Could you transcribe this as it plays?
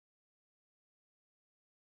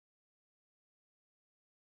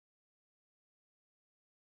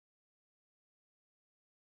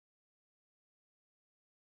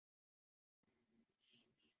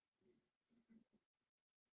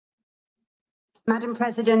Madam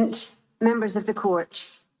President, members of the court,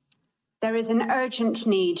 there is an urgent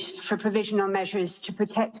need for provisional measures to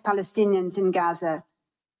protect Palestinians in Gaza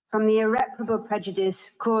from the irreparable prejudice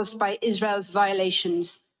caused by Israel's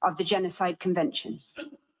violations of the Genocide Convention.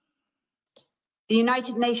 The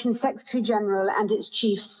United Nations Secretary General and its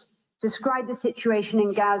chiefs described the situation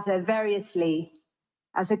in Gaza variously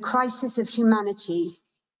as a crisis of humanity,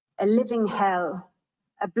 a living hell,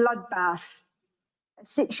 a bloodbath, a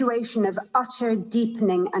situation of utter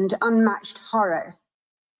deepening and unmatched horror,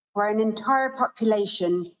 where an entire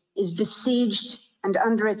population is besieged and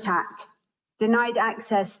under attack, denied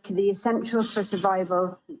access to the essentials for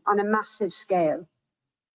survival on a massive scale.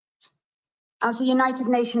 As the United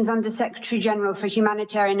Nations Under-Secretary General for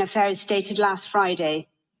Humanitarian Affairs stated last Friday,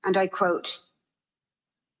 and I quote,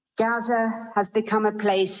 "Gaza has become a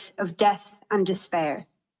place of death and despair.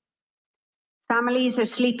 Families are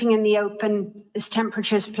sleeping in the open as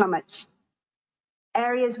temperatures plummet.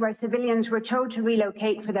 Areas where civilians were told to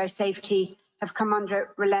relocate for their safety have come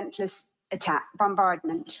under relentless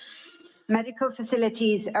bombardment. Medical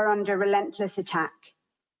facilities are under relentless attack.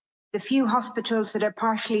 The few hospitals that are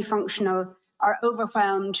partially functional are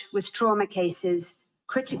overwhelmed with trauma cases,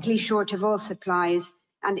 critically short of all supplies,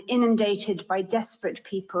 and inundated by desperate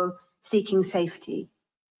people seeking safety.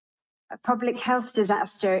 A public health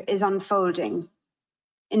disaster is unfolding.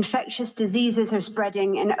 Infectious diseases are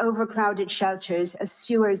spreading in overcrowded shelters as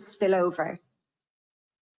sewers spill over.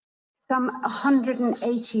 Some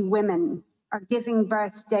 180 women are giving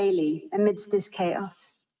birth daily amidst this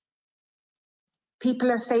chaos.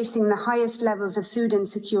 People are facing the highest levels of food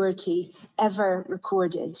insecurity ever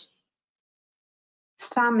recorded.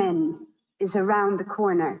 Famine is around the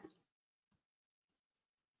corner.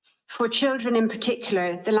 For children in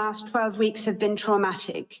particular, the last 12 weeks have been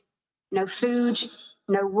traumatic. No food,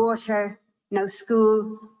 no water, no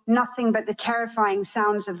school, nothing but the terrifying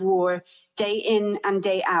sounds of war day in and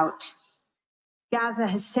day out. Gaza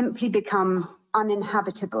has simply become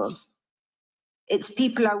uninhabitable. Its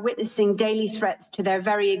people are witnessing daily threats to their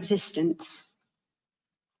very existence,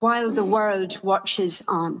 while the world watches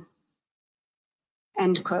on."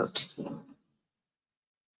 End quote.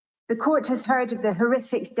 The court has heard of the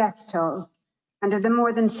horrific death toll and of the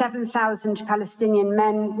more than 7,000 Palestinian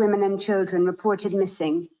men, women, and children reported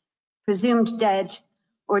missing, presumed dead,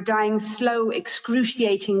 or dying slow,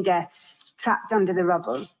 excruciating deaths trapped under the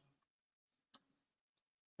rubble.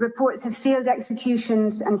 Reports of field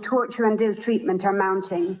executions and torture and ill treatment are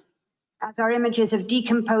mounting, as are images of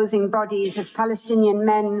decomposing bodies of Palestinian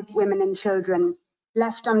men, women, and children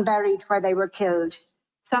left unburied where they were killed,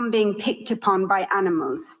 some being picked upon by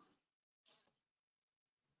animals.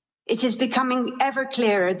 It is becoming ever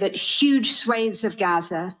clearer that huge swathes of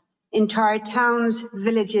Gaza, entire towns,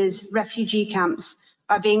 villages, refugee camps,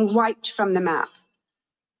 are being wiped from the map.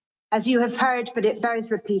 As you have heard, but it bears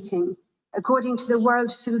repeating, according to the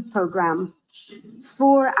World Food Programme,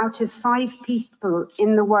 4 out of 5 people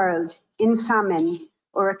in the world in famine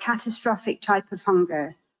or a catastrophic type of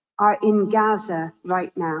hunger are in Gaza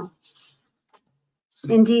right now.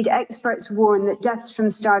 Indeed, experts warn that deaths from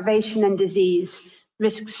starvation and disease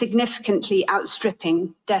risk significantly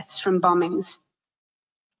outstripping deaths from bombings.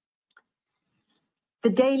 The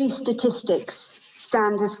daily statistics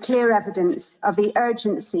stand as clear evidence of the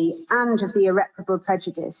urgency and of the irreparable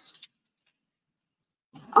prejudice.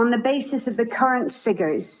 On the basis of the current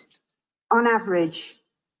figures, on average,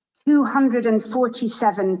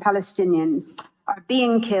 247 Palestinians are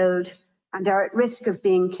being killed and are at risk of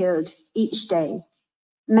being killed each day,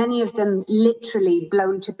 many of them literally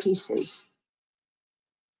blown to pieces.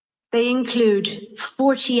 They include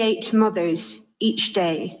 48 mothers each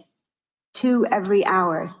day, 2 every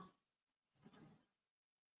hour,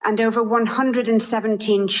 and over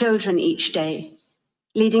 117 children each day,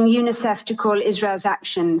 leading UNICEF to call Israel's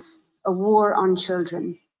actions a war on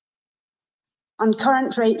children. On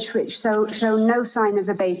current rates which show no sign of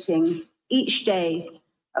abating, each day,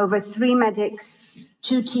 over 3 medics,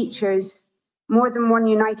 2 teachers, more than 1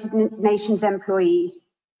 United Nations employee,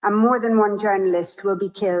 and more than 1 journalist will be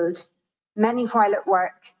killed, many while at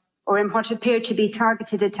work or in what appear to be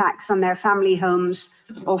targeted attacks on their family homes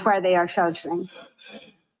or where they are sheltering.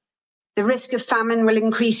 The risk of famine will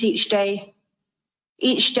increase each day.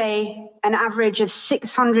 Each day, an average of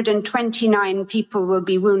 629 people will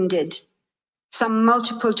be wounded, some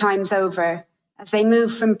multiple times over, as they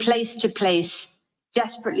move from place to place,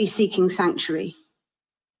 desperately seeking sanctuary.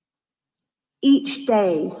 Each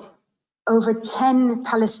day, over 10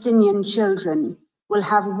 Palestinian children will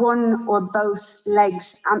have 1 or both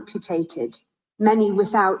legs amputated, many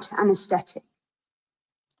without anesthetic.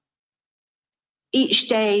 Each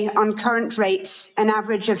day, on current rates, an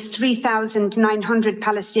average of 3,900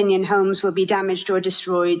 Palestinian homes will be damaged or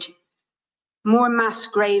destroyed. More mass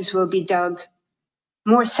graves will be dug.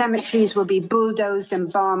 More cemeteries will be bulldozed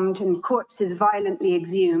and bombed and corpses violently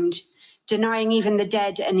exhumed, denying even the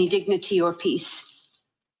dead any dignity or peace.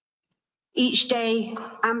 Each day,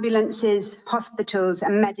 ambulances, hospitals,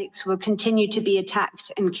 and medics will continue to be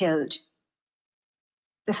attacked and killed.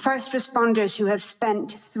 The first responders who have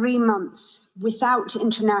spent 3 months without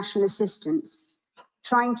international assistance,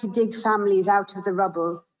 trying to dig families out of the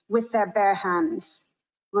rubble with their bare hands,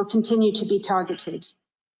 will continue to be targeted.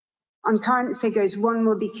 On current figures, one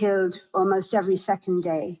will be killed almost every second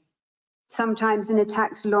day, sometimes in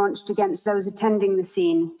attacks launched against those attending the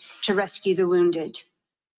scene to rescue the wounded.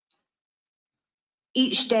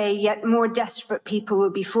 Each day, yet more desperate people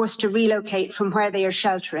will be forced to relocate from where they are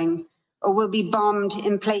sheltering, or will be bombed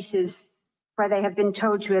in places where they have been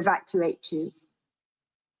told to evacuate to.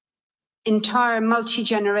 Entire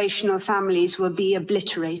multi-generational families will be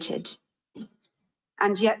obliterated.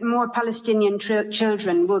 And yet more Palestinian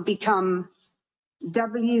children will become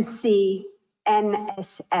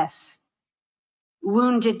WCNSF,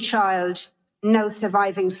 Wounded Child, No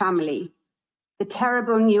Surviving Family, the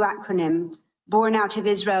terrible new acronym born out of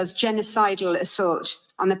Israel's genocidal assault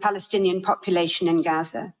on the Palestinian population in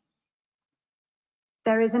Gaza.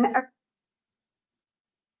 There is an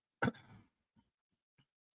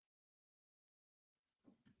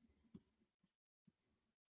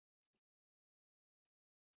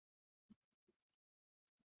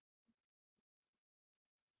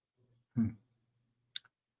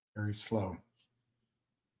Very slow.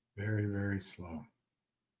 Very, very slow.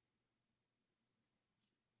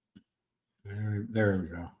 There we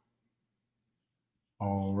go.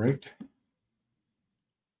 All right.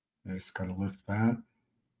 I just got to lift that.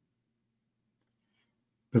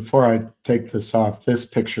 Before I take this off, this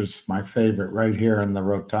picture's my favorite right here in the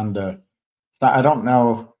rotunda. I don't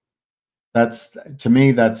know. To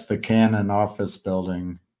me, that's the Canon office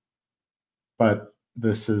building, but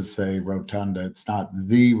this is a rotunda. It's not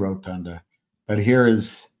the rotunda, but here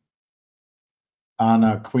is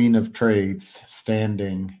Anna, Queen of Trades,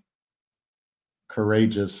 standing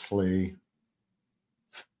courageously,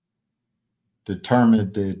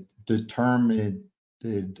 determinedly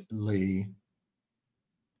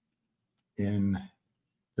in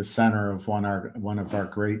the center of one of our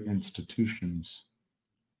great institutions.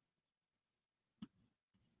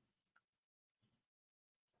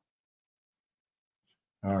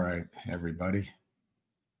 All right, everybody.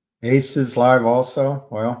 Ace is live also.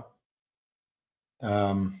 Well,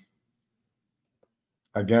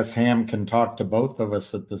 I guess Ham can talk to both of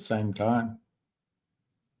us at the same time.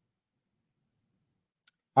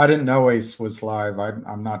 I didn't know Ace was live.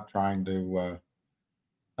 I'm not trying to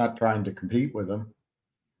compete with him.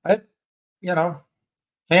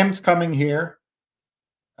 Ham's coming here.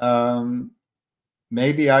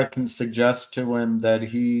 Maybe I can suggest to him that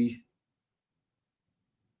he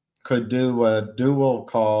could do a dual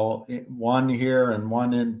call, one here and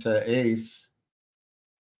one into Ace.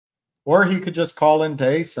 Or he could just call into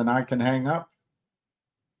Ace and I can hang up.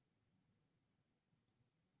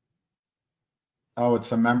 Oh,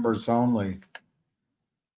 it's a members only.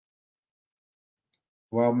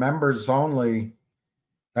 Well, members only,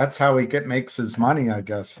 that's how he makes his money, I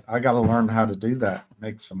guess. I got to learn how to do that.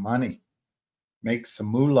 Make some money. Make some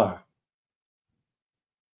moolah.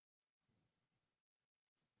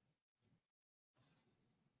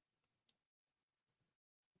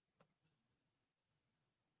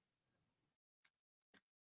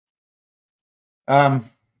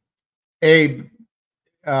 Abe,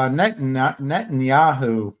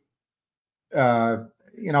 Netanyahu,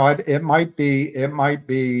 it might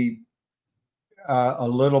be a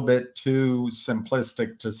little bit too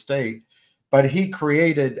simplistic to state, but he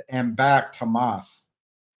created and backed Hamas.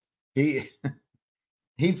 He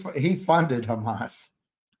funded Hamas.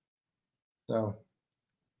 So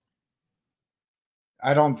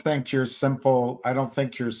I don't think your simple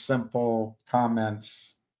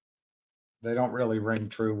comments, they don't really ring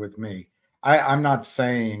true with me. I'm not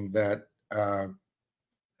saying that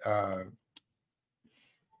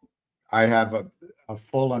I have a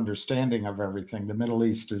full understanding of everything. The Middle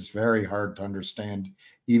East is very hard to understand,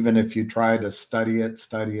 even if you try to study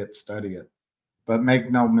it. But make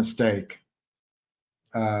no mistake,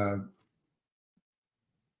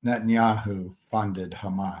 Netanyahu funded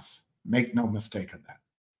Hamas. Make no mistake of that.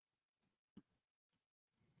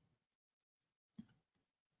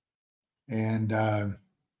 And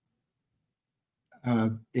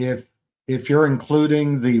if you're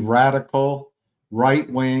including the radical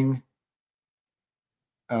right-wing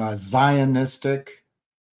Zionistic,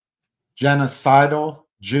 genocidal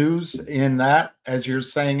Jews in that as you're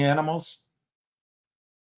saying animals?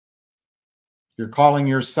 You're calling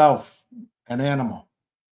yourself an animal.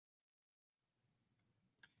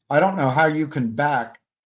 I don't know how you can back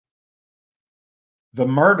the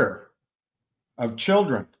murder of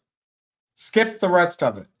children. Skip the rest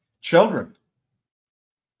of it. Children.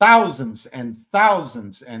 Thousands and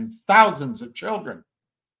thousands and thousands of children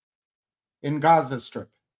in Gaza Strip.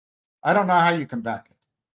 I don't know how you can back it.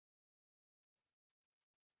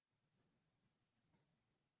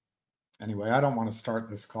 Anyway, I don't want to start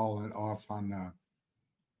this call off on a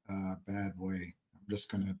bad way. I'm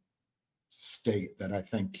just going to state that I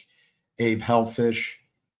think Abe Hellfish,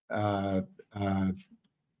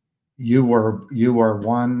 you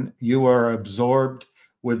are absorbed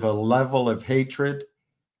with a level of hatred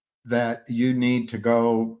that you need to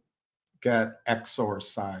go get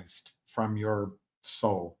exorcised from your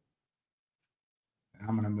soul.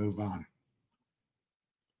 I'm going to move on.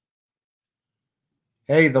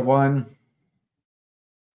 Hey, the one.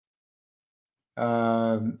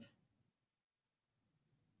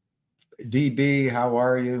 DB, how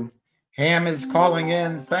are you? Ham is calling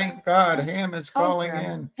in. Thank God, Ham is calling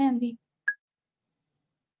in. Handy.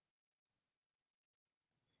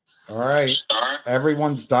 All right.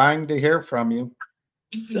 Everyone's dying to hear from you.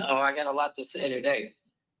 Oh, I got a lot to say today.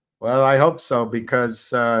 Well, I hope so,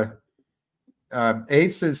 because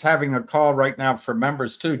Ace is having a call right now for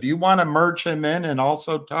members too. Do you want to merge him in and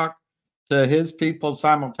also talk to his people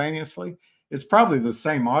simultaneously? It's probably the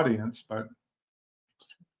same audience, but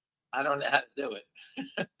I don't know how to do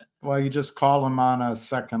it. well, you just call him on a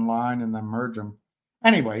second line and then merge him.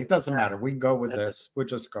 Anyway, it doesn't matter. We can go with this. We'll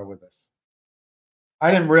just go with this.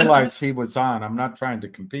 I didn't realize he was on. I'm not trying to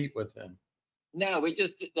compete with him. No,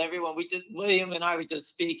 William and I were just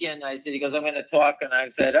speaking. I said, he goes, I'm going to talk. And I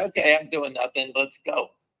said, okay, I'm doing nothing. Let's go.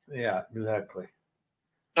 Yeah, exactly.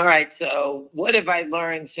 All right. So what have I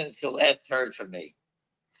learned since you last heard from me?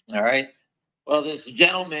 All right. Well, this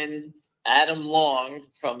gentleman, Adam Long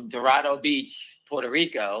from Dorado Beach, Puerto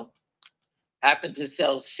Rico, happened to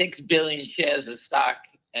sell 6 billion shares of stock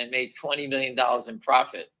and made $20 million in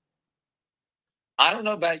profit. I don't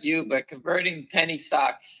know about you, but converting penny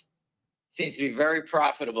stocks seems to be very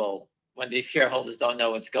profitable when these shareholders don't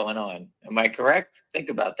know what's going on. Am I correct? Think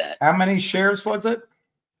about that. How many shares was it?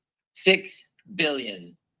 6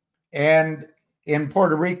 billion. And in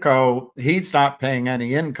Puerto Rico, he's not paying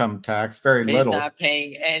any income tax, very little. He's not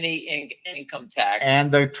paying any income tax.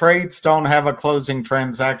 And the trades don't have a closing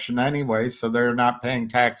transaction anyway, so they're not paying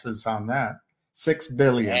taxes on that. 6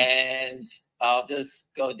 billion. And I'll just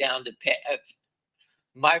go down to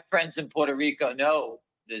my friends in Puerto Rico know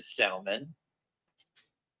this gentleman.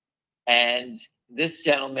 And this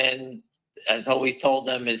gentleman, as always told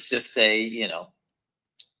them, is just a,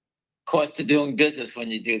 cost of doing business when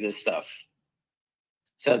you do this stuff.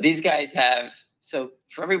 So these guys so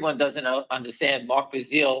for everyone doesn't understand, Mark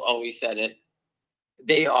Bazile always said it,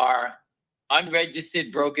 they are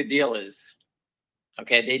unregistered broker dealers.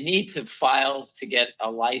 Okay, they need to file to get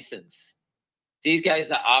a license. These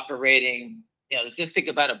guys are operating, just think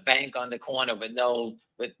about a bank on the corner with no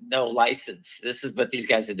license. This is what these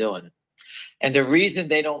guys are doing. And the reason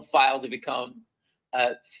they don't file to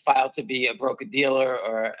be a broker dealer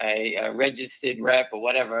or a registered rep or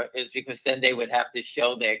whatever is because then they would have to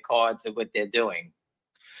show their cards of what they're doing.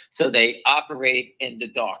 So they operate in the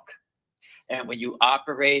dark. And when you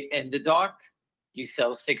operate in the dark, you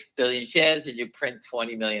sell 6 billion shares and you print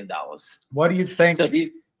 $20 million. What do you think? So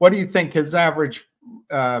what do you think his average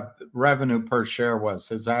revenue per share was?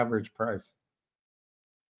 His average price?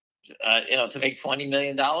 To make $20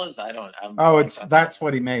 million, That's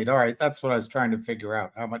what he made. All right, that's what I was trying to figure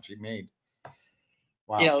out, how much he made.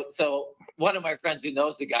 Wow. So one of my friends who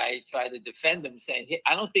knows the guy tried to defend him, saying,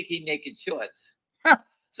 I don't think he's naked shorts.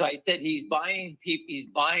 So I said he's buying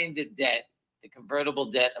the debt, the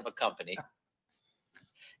convertible debt of a company.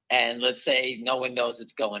 And let's say no one knows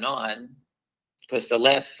what's going on because the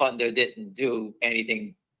last funder didn't do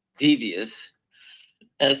anything devious.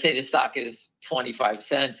 And let's say the stock is 25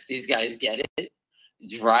 cents. These guys get it,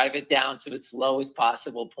 drive it down to its lowest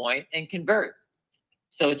possible point and convert.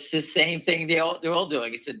 So it's the same thing they're all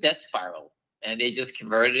doing. It's a debt spiral, and they just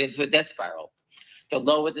convert it into a debt spiral. The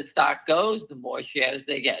lower the stock goes, the more shares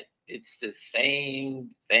they get. It's the same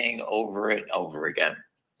thing over and over again.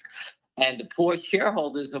 And the poor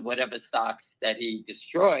shareholders of whatever stocks that he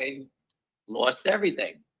destroyed lost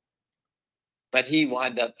everything. But he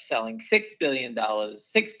wound up selling $6 billion,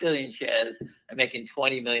 6 billion shares, and making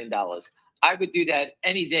 $20 million. I would do that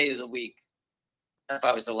any day of the week if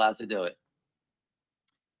I was allowed to do it.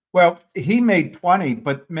 Well, he made 20,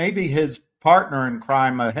 but maybe his partner in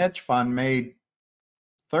crime, a hedge fund, made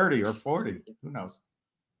 30 or 40. Who knows?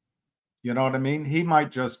 You know what I mean? He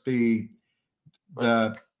might just be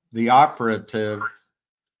the operative.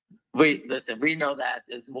 We know that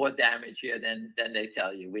there's more damage here than they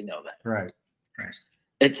tell you. We know that. Right.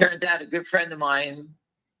 It turns out a good friend of mine,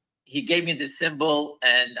 he gave me the symbol,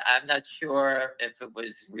 and I'm not sure if it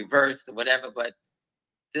was reversed or whatever, but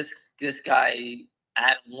this guy,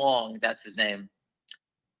 Adam Long, that's his name,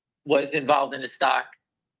 was involved in the stock.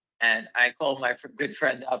 And I called my good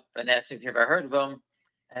friend up and asked him if he ever heard of him.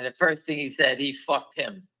 And the first thing he said, he fucked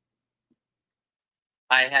him.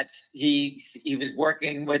 He was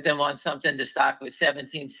working with him on something. The stock was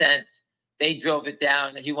 17 cents. They drove it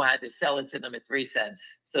down, and he wanted to sell it to them at 3 cents.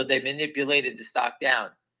 So they manipulated the stock down.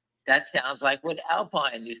 That sounds like what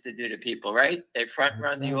Alpine used to do to people, right? They front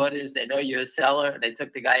run the orders. They know you're a seller. They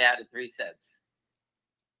took the guy out at 3 cents.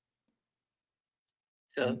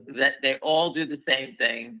 So that they all do the same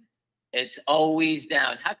thing. It's always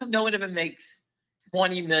down. How come no one ever makes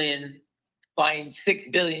 20 million buying 6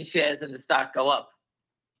 billion shares and the stock go up?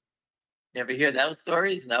 Never hear those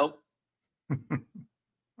stories? Nope.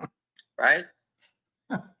 Right?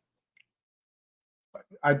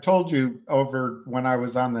 I told you over when I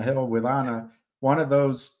was on the Hill with Anna, one of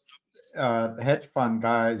those hedge fund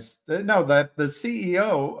guys, that the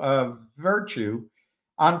CEO of Virtue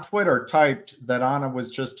on Twitter typed that Anna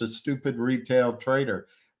was just a stupid retail trader.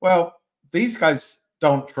 Well, these guys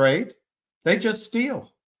don't trade. They just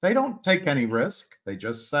steal. They don't take any risk. They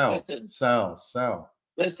just sell, sell.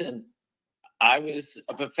 Listen, I was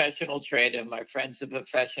a professional trader. My friends are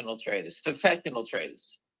professional traders.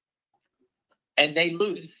 And they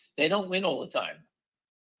lose. They don't win all the time.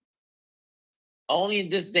 Only in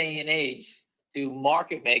this day and age do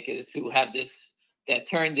market makers who have that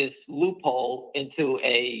turn this loophole into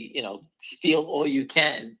a, steal all you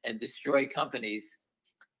can and destroy companies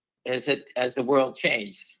as the world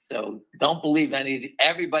changed. So don't believe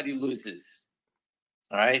everybody loses.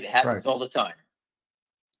 All right. It happens all the time.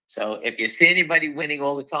 So if you see anybody winning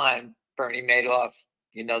all the time, Bernie Madoff,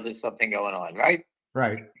 there's something going on, right?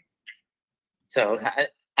 Right. So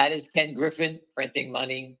how does Ken Griffin printing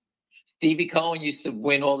money? Stevie Cohen used to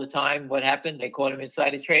win all the time. What happened? They caught him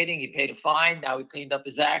insider trading. He paid a fine. Now he cleaned up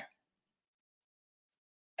his act.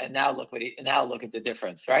 And now look at the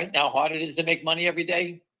difference, right? Now how hard it is to make money every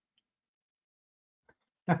day.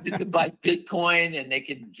 You can buy Bitcoin and they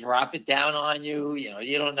can drop it down on you.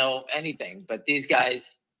 You don't know anything. But these guys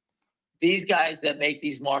that make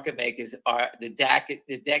these market makers the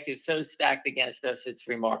deck is so stacked against us, it's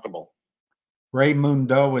remarkable. Ray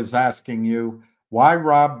Mundo is asking you, why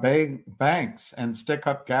rob banks and stick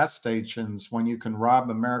up gas stations when you can rob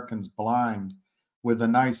Americans blind with a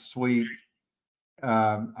nice suite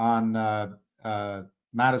on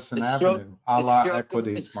Madison Avenue, a la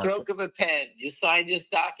Equities Market? Stroke of a pen. You sign this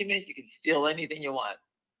document, you can steal anything you want.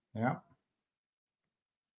 Yeah.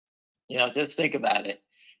 Just think about it.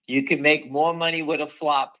 You can make more money with a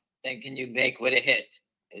flop than can you make with a hit.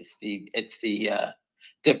 It's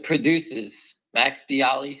the producers, Max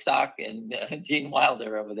Bialy stock and Gene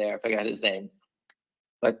Wilder over there. I forgot his name.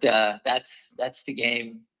 But that's the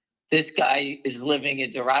game. This guy is living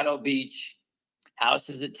in Dorado Beach. House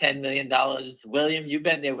is at $10 million. William, you've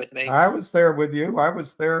been there with me. I was there with you. I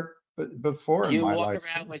was there before in my life. You walk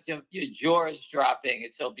around with your jaws dropping.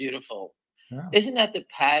 It's so beautiful. Yeah. Isn't that the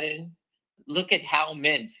pattern? Look at Hal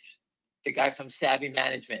Mintz, the guy from Savvy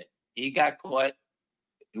Management. He got caught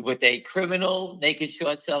with a criminal naked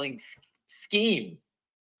short selling scheme.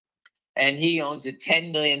 And he owns a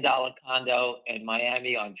 $10 million condo in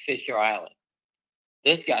Miami on Fisher Island.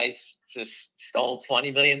 This guy just stole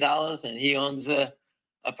 $20 million and he owns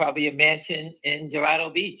probably a mansion in Dorado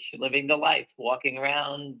Beach, living the life, walking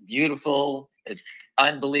around, beautiful. It's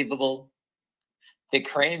unbelievable. The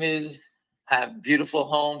Kramers have beautiful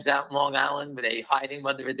homes out in Long Island with a hiding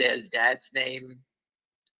under their dad's name.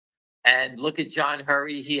 And look at John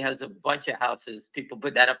Hurry. He has a bunch of houses. People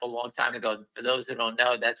put that up a long time ago. For those who don't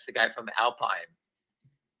know, that's the guy from Alpine.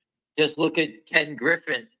 Just look at Ken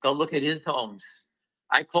Griffin. Go look at his homes.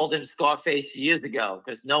 I called him Scarface years ago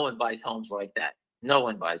because no one buys homes like that. No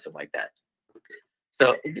one buys them like that.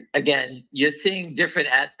 So again, you're seeing different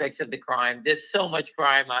aspects of the crime. There's so much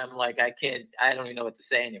crime. I'm like, I don't even know what to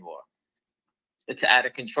say anymore. It's out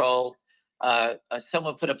of control.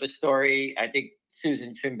 Someone put up a story. I think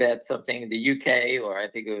Susan Trimbat something in the UK, or I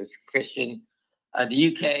think it was Christian. The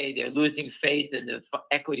UK, they're losing faith in the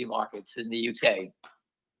equity markets in the UK.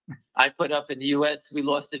 I put up in the US, we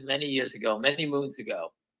lost it many years ago, many moons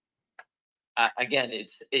ago. again,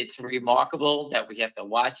 it's remarkable that we have to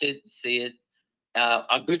watch it, see it.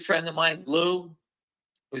 A good friend of mine, Lou,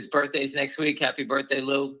 whose birthday is next week. Happy birthday,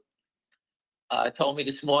 Lou. Told me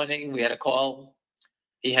this morning, we had a call.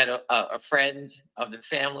 He had a friend of the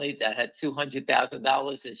family that had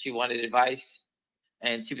 $200,000 and she wanted advice.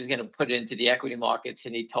 And she was going to put it into the equity markets.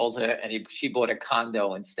 And he told her, and she bought a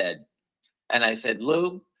condo instead. And I said,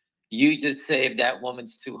 Lou, you just saved that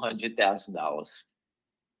woman's $200,000. All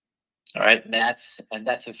right. And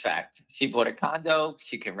that's a fact. She bought a condo.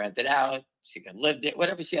 She can rent it out. She can live there,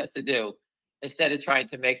 whatever she has to do. Instead of trying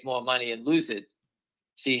to make more money and lose it,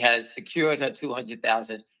 she has secured her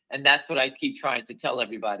 200,000. And that's what I keep trying to tell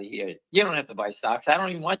everybody here. You don't have to buy stocks. I don't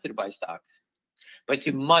even want you to buy stocks, but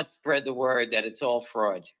you must spread the word that it's all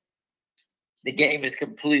fraud. The game is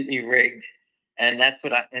completely rigged. And that's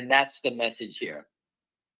the message here.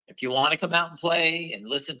 If you want to come out and play and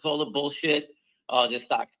listen to all the bullshit, oh, this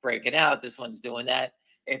stock's breaking out, this one's doing that.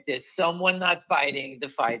 If there's someone not fighting the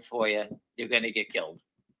fight for you, you're going to get killed.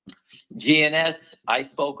 GNS, I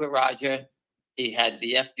spoke with Roger. He had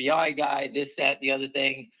the FBI guy, this, that, the other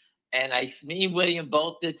thing. And me and William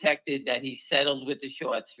both detected that he settled with the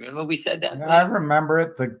shorts. Remember we said that? Yeah, I remember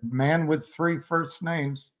it. The man with 3 first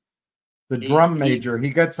names, the drum major, he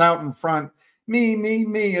gets out in front. Me,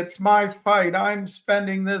 it's my fight. I'm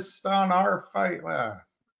spending this on our fight.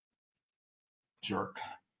 Jerk.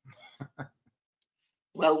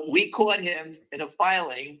 Well, we caught him in a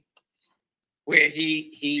filing where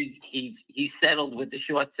he settled with the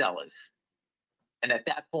short sellers. And at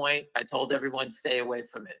that point, I told everyone stay away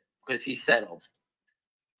from it because he settled.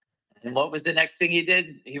 And what was the next thing he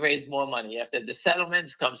did? He raised more money. After the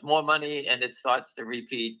settlements comes more money and it starts to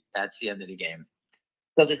repeat. That's the end of the game.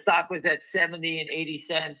 So the stock was at 70 and 80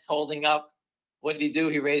 cents holding up. What did he do?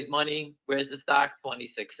 He raised money. Where's the stock?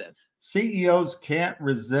 26 cents. CEOs can't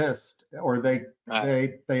resist, or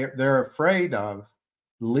they're afraid of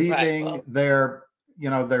leaving their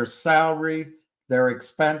salary, their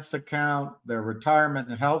expense account, their retirement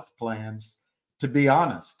and health plans. To be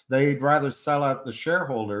honest, they'd rather sell out the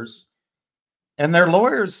shareholders, and their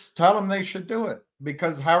lawyers tell them they should do it,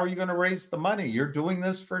 because how are you going to raise the money? You're doing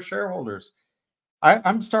this for shareholders.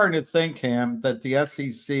 I'm starting to think, Ham, that the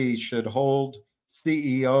SEC should hold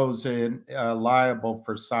CEOs liable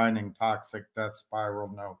for signing toxic death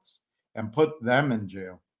spiral notes and put them in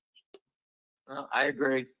jail. Well, I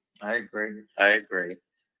agree.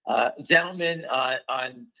 Gentleman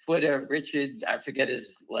on Twitter, Richard, I forget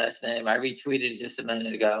his last name. I retweeted just a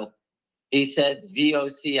minute ago. He said,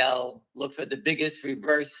 VOCL, look for the biggest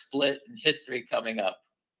reverse split in history coming up.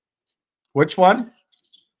 Which one?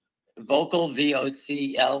 Vocal,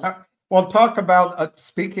 VOCL. Well, talk about,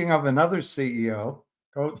 speaking of another CEO,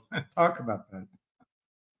 go talk about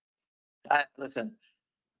that. Listen,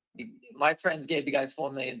 my friends gave the guy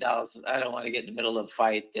 $4 million. I don't want to get in the middle of a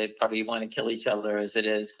fight. They probably want to kill each other as it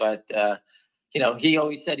is. But, he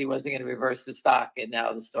always said he wasn't going to reverse the stock. And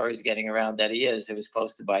now the story's getting around that he is. It was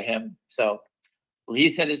posted by him. So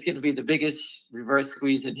he said it's going to be the biggest reverse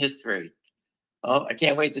squeeze in history. Oh, I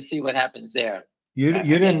can't wait to see what happens there. You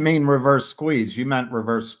didn't mean reverse squeeze. You meant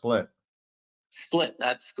reverse split. Split,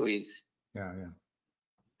 not squeeze. Yeah.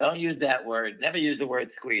 Don't use that word. Never use the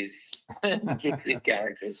word squeeze. Kick these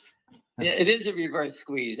characters. It is a reverse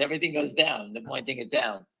squeeze. Everything goes down. They're pointing it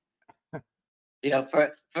down.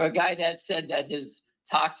 For a guy that said that his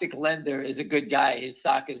toxic lender is a good guy, his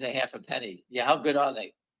stock is a half a penny. Yeah, how good are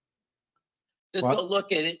they? Just go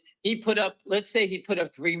look at it. Let's say he put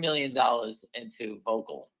up $3 million into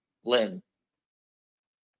Vocal, Lynn.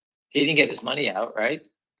 He didn't get his money out, right?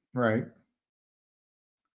 Right.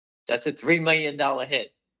 That's a $3 million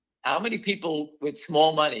hit. How many people with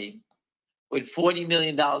small money, with $40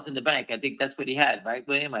 million in the bank? I think that's what he had, right,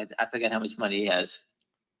 William? I forget how much money he has.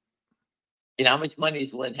 How much money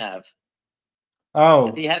does Lynn have?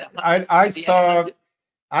 Oh,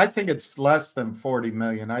 I think it's less than 40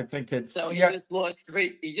 million. I think it's so he just lost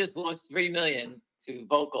 $3 million to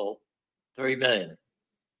Vocal. $3 million.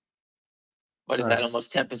 What is that?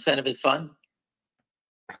 Almost 10% of his fund.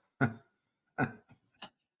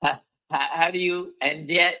 How do you? And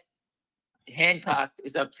yet, Hancock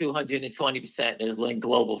is up 220% in his Lynn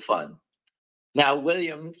Global Fund. Now,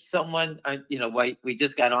 William, someone we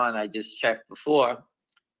just got on. I just checked before.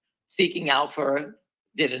 Seeking Alpha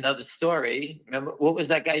did another story. Remember, what was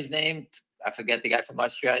that guy's name? I forget, the guy from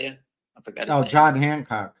Australia. I forgot his name. John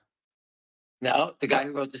Hancock. No, the guy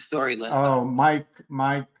who wrote the story. Mike.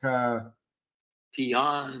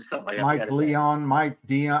 Peon, something like Mike Leon, Mike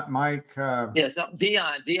Dion, Mike. Yes, Dion.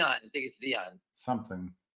 I think it's Dion.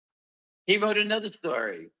 Something. He wrote another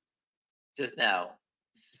story just now.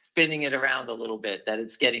 spinning it around a little bit, that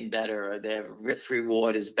it's getting better, or their risk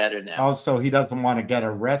reward is better now. Also, he doesn't want to get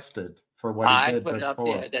arrested for what he I did put it up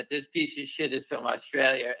before. there that this piece of shit is from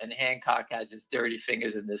Australia, and Hancock has his dirty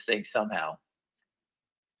fingers in this thing somehow.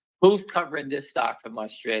 Who's covering this stock from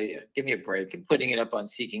Australia? Give me a break. And putting it up on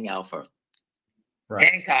Seeking Alpha. Right.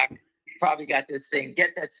 Hancock probably got this thing.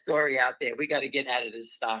 Get that story out there. We got to get out of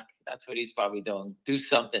this stock. That's what he's probably doing. Do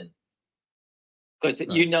something. Because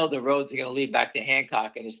you know the roads are going to lead back to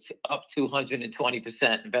Hancock, and it's up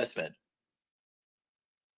 220% investment.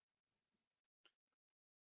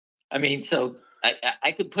 I mean, so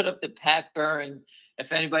I could put up the Pat Byrne.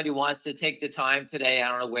 If anybody wants to take the time today, I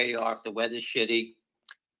don't know where you are, if the weather's shitty.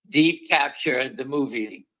 Deep Capture, the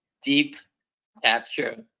movie. Deep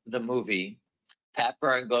Capture, the movie. Pat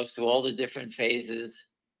Byrne goes through all the different phases,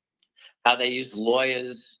 how they use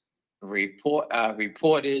lawyers,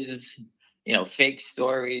 reporters, fake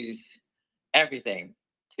stories, everything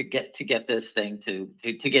to get this thing to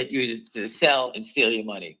get you to sell and steal your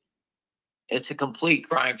money. It's a complete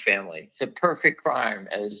crime family. It's a perfect crime,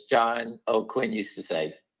 as John O'Quinn used to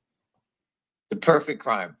say. The perfect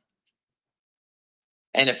crime.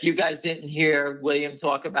 And if you guys didn't hear William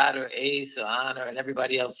talk about it, or Ace, or Honor, and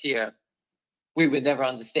everybody else here, we would never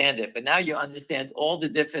understand it. But now you understand all the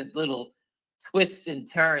different little twists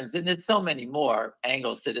and turns. And there's so many more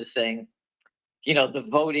angles to this thing. The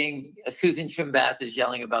voting. Susan Trimbath is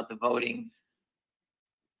yelling about the voting.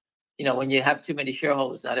 When you have too many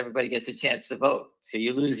shareholders, not everybody gets a chance to vote. So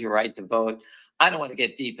you lose your right to vote. I don't want to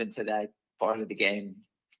get deep into that part of the game.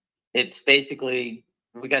 It's basically,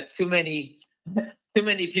 we got too many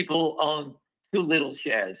people own too little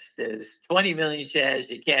shares. There's 20 million shares.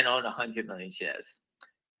 You can't own 100 million shares.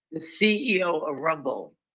 The CEO of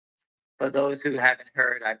Rumble, for those who haven't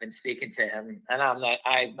heard, I've been speaking to him, and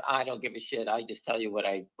I don't give a shit. I just tell you what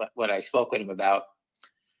I spoke with him about.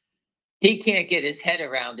 He can't get his head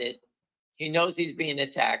around it. He knows he's being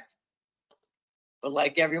attacked. But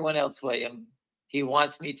like everyone else, William, he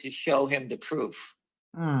wants me to show him the proof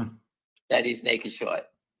that he's naked short.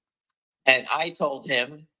 And I told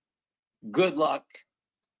him, good luck.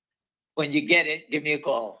 When you get it, give me a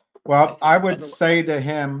call. Well, I would say to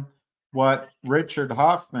him what Richard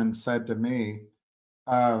Hoffman said to me.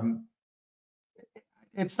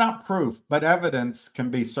 It's not proof, but evidence can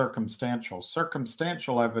be circumstantial.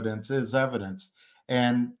 Circumstantial evidence is evidence,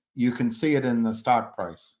 and you can see it in the stock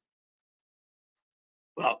price.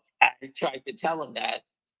 Well, I tried to tell him that,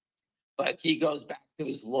 but he goes back to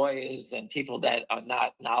his lawyers and people that are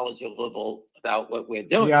not knowledgeable about what we're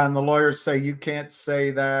doing. Yeah, and the lawyers say you can't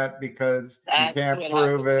say that because you can't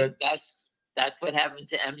prove it. That's what happened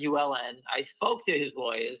to MULN. I spoke to his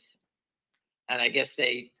lawyers, and I guess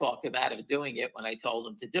they talked him out of doing it when I told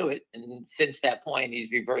him to do it. And since that point,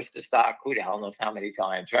 he's reversed the stock. Who the hell knows how many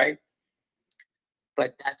times, right?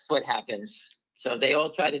 But that's what happens. So they all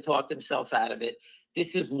try to talk themselves out of it.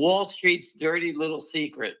 This is Wall Street's dirty little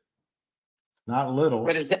secret. Not little.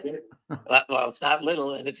 What is it? Well, it's not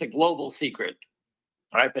little, and it's a global secret.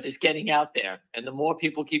 All right, but it's getting out there. And the more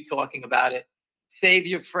people keep talking about it, save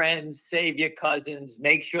your friends, save your cousins,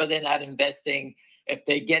 make sure they're not investing. If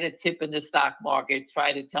they get a tip in the stock market,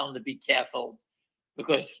 try to tell them to be careful,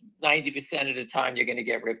 because 90% of the time you're going to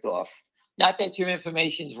get ripped off. Not that your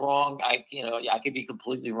information's wrong. I could be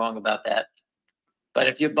completely wrong about that. But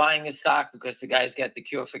if you're buying a stock because the guy's got the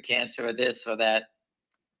cure for cancer or this or that,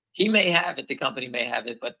 he may have it, the company may have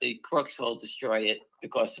it, but the crooks will destroy it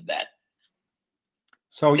because of that.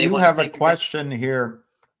 So you have a question here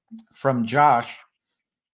from Josh.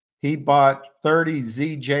 He bought 30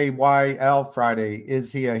 ZJYL Friday.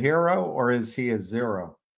 Is he a hero or is he a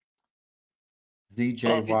zero?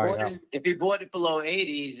 ZJYL. Well, if he bought it below 80,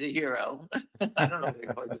 he's a hero. I don't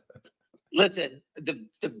know. Listen,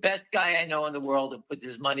 the best guy I know in the world who puts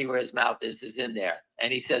his money where his mouth is in there,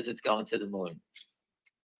 and he says it's going to the moon.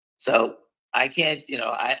 So I can't,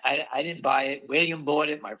 I didn't buy it. William bought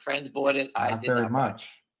it. My friends bought it. Not very much.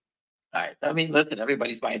 All right. I mean, listen,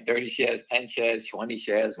 everybody's buying 30 shares, 10 shares, 20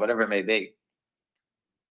 shares, whatever it may be.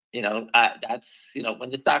 That's, when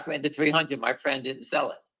the stock ran to 300, my friend didn't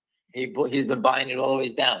sell it. He's been buying it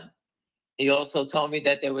always down. He also told me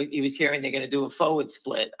that he was hearing they're going to do a forward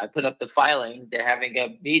split. I put up the filing. They're having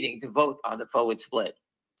a meeting to vote on the forward split.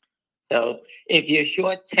 So if you're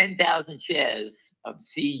short 10,000 shares of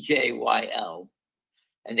CJYL,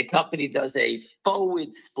 and the company does a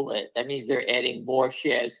forward split, that means they're adding more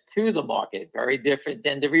shares to the market, very different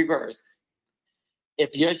than the reverse.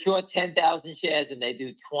 If you're short 10,000 shares and they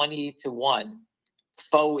do 20-1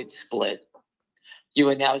 forward split, you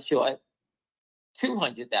are now short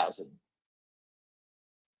 200,000.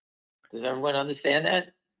 Does everyone understand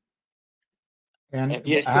that? And If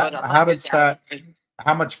you're how, short how does that, 100,000,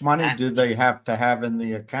 how much money do they have to have in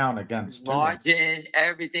the account against two? margin,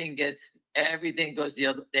 everything goes the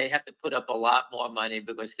other. They have to put up a lot more money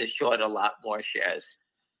because they're short a lot more shares.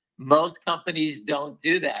 Most companies don't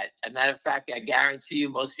do that. As a matter of fact, I guarantee you,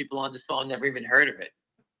 most people on this phone never even heard of it.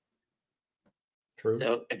 True.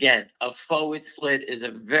 So again, a forward split is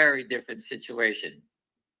a very different situation.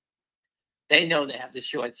 They know they have the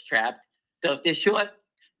shorts trapped. So if the short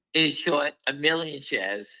is short 1 million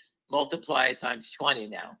shares, multiply it times 20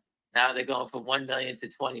 now. Now they're going from 1 million to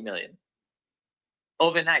 20 million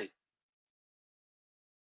overnight.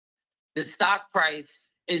 The stock price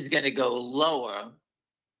is going to go lower,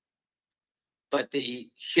 but the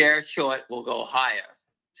share short will go higher.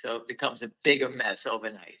 So it becomes a bigger mess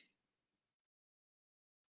overnight.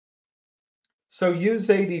 So use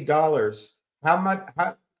 $80.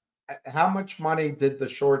 How much money did the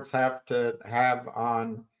shorts have to have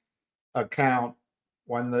on account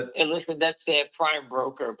when the, And listen, that's their prime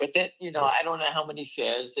broker. But then, I don't know how many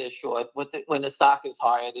shares they're short. When the stock is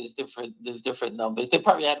higher, there's different numbers. They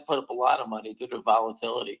probably had to put up a lot of money due to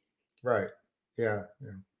volatility. right? Yeah,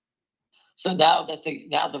 yeah. So now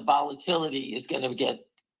the volatility is going to get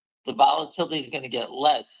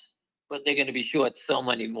less, but they're going to be short so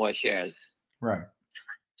many more shares. Right.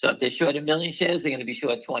 So if they're short 1 million shares, they're going to be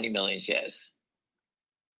short 20 million shares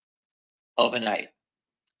overnight.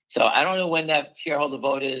 So I don't know when that shareholder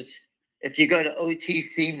vote is. If you go to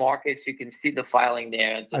OTC Markets, you can see the filing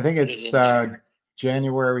there. I think it's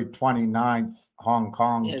January 29th, Hong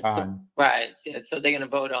Kong Yeah, time. Right. Yeah, so they're going to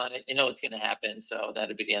vote on it. You know what's going to happen. So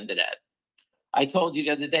that'll be the end of that. I told you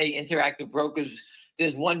the other day, Interactive Brokers,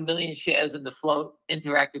 there's 1 million shares in the float.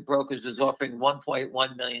 Interactive Brokers is offering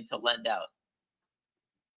 1.1 million to lend out.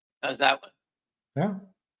 How's that one? Yeah.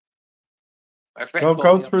 My friend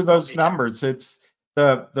Go through those numbers. It's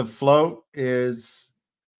the float is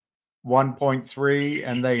 1.3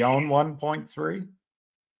 and they own 1.3.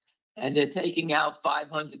 And they're taking out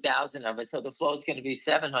 500,000 of it. So the float's going to be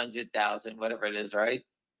 700,000, whatever it is, right?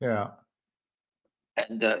 Yeah.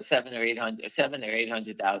 And 7 or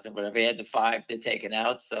 800,000, whatever. You had the 5 they're taking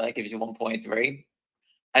out. So that gives you 1.3.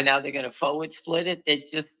 And now they're going to forward split it.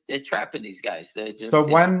 They're trapping these guys. So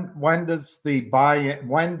when does the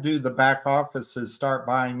when do the back offices start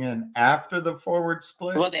buying in? After the forward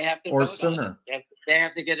split? Well, they have to or vote sooner? on it. They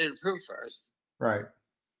have to get it approved first. Right.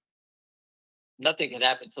 Nothing can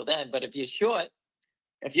happen till then. But if you're short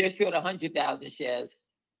 100,000 shares,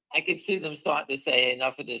 I could see them starting to say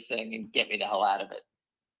enough of this thing and get me the hell out of it.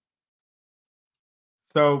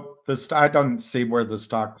 So I don't see where the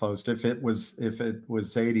stock closed. If it was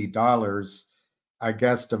 $80, I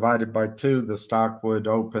guess divided by 2, the stock would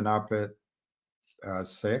open up at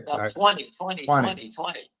 6. No, 20. It's 20 to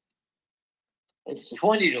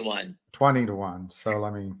 1. 20 to 1. So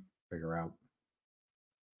let me figure out.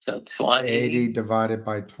 So 20. 80 divided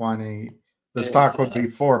by 20. The stock would be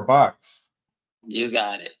 $4. You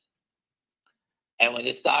got it. And when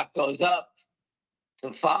the stock goes up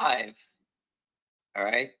to 5, all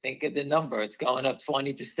right, think of the number. It's going up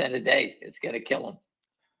 20% a day. It's going to kill them.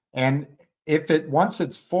 And once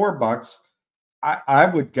it's $4, I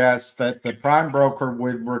would guess that the prime broker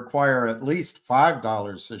would require at least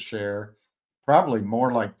 $5 a share, probably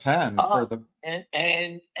more like 10 for the.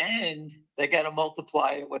 And they got to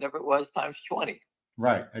multiply it, whatever it was, times 20.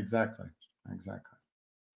 Right. Exactly.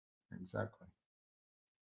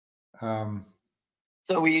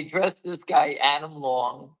 So we addressed this guy, Adam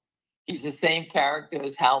Long. He's the same character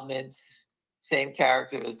as Hal Mintz, same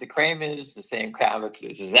character as the Kramers, the same character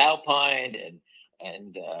as Alpine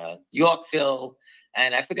and Yorkville.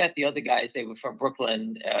 And I forgot the other guys. They were from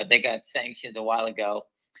Brooklyn. They got sanctioned a while ago.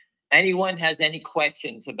 Anyone has any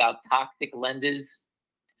questions about toxic lenders,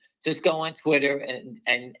 just go on Twitter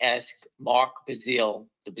and ask Mark Bazile,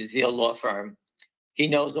 the Bazile law firm. He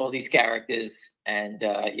knows all these characters, and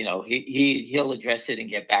he'll address it and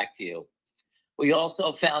get back to you. We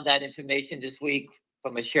also found that information this week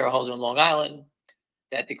from a shareholder in Long Island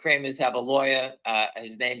that the Kramers have a lawyer.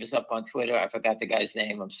 His name is up on Twitter. I forgot the guy's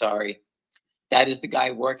name. I'm sorry. That is the guy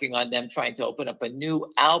working on them trying to open up a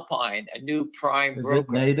new Alpine, a new prime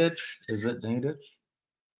broker. Is it Natish?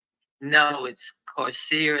 No, it's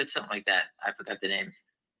Corsair or something like that. I forgot the name.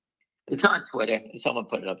 It's on Twitter. Someone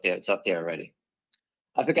put it up there. It's up there already.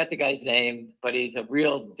 I forgot the guy's name, but he's a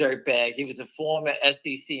real dirtbag. He was a former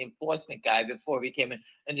SEC enforcement guy before he became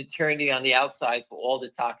an attorney on the outside for all the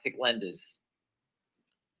toxic lenders.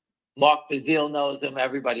 Mark Bazile knows him.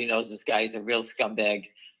 Everybody knows this guy. He's a real scumbag.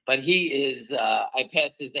 But he is, I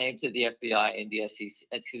passed his name to the FBI and the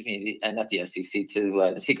SEC, not the SEC,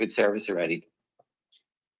 to the Secret Service already.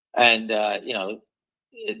 And, you know,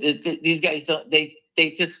 these guys don't, they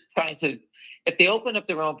just trying to, if they open up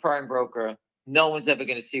their own prime broker, no one's ever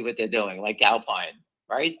going to see what they're doing, like Alpine,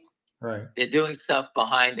 right? Right. They're doing stuff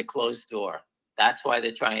behind the closed door. That's why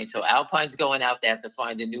they're trying to. Alpine's going out. They have to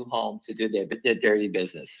find a new home to do their dirty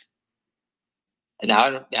business. And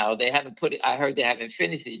now they haven't put it. I heard they haven't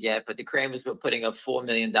finished it yet, but the Kramers were putting up $4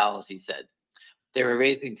 million. He said they were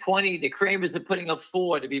raising 20. The Kramers are putting up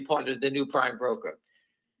 4 to be part of the new prime broker.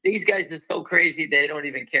 These guys are so crazy they don't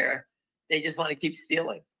even care. They just want to keep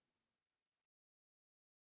stealing.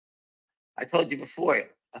 I told you before,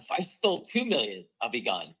 if I stole 2 million, I'll be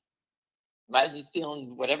gone. Imagine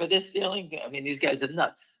stealing whatever they're stealing. I mean, these guys are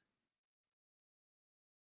nuts.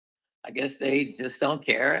 I guess they just don't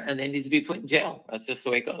care and they need to be put in jail. That's just the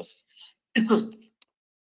way it goes.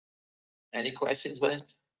 Any questions, Wayne?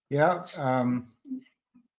 Yeah.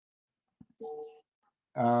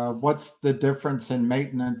 What's the difference in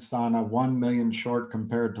maintenance on a 1 million short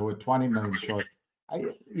compared to a 20 million short?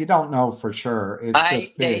 You don't know for sure. It's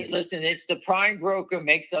just big. Listen, it's the prime broker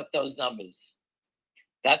makes up those numbers.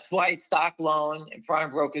 That's why stock loan and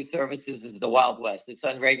prime broker services is the Wild West. It's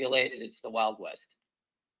unregulated. It's the Wild West.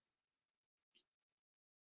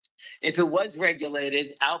 If it was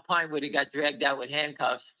regulated, Alpine would have got dragged out with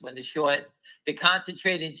handcuffs when the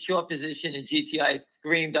concentrated short position in GTI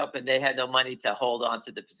screamed up and they had no money to hold on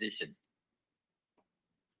to the position.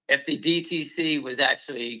 If the DTC was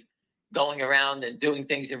actually going around and doing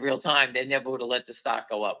things in real time, they never would have let the stock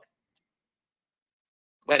go up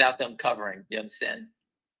without them covering. You understand?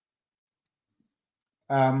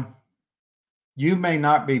 You may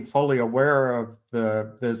not be fully aware of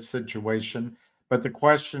this situation, but the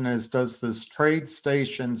question is, does this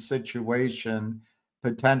TradeStation situation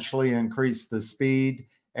potentially increase the speed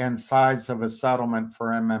and size of a settlement for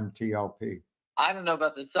MMTLP? I don't know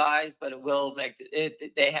about the size, but it will make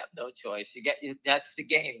it. They have no choice. That's the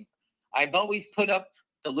game. I've always put up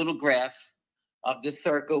the little graph of the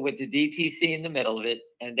circle with the DTC in the middle of it,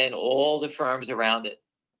 and then all the firms around it.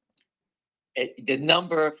 The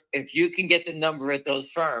number, if you can get the number at those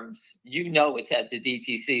firms, you know it's at the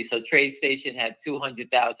DTC. So TradeStation had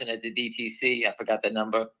 200,000 at the DTC. I forgot the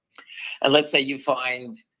number. And let's say you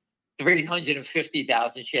find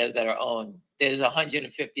 350,000 shares that are owned. There's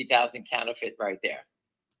 150,000 counterfeit right there.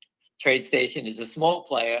 TradeStation is a small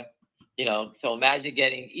player, you know. So imagine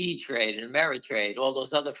getting E-Trade and Ameritrade, all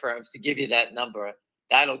those other firms to give you that number.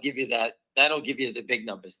 That'll give you the big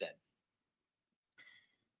numbers then.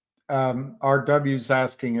 RW's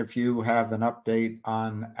asking if you have an update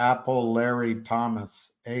on Apple Larry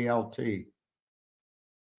Thomas, ALT.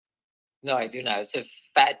 No, I do not.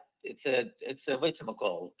 It's a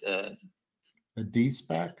whatchamacallit? A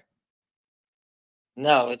D-SPAC?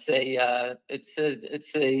 No, it's a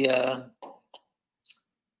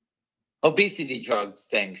obesity drugs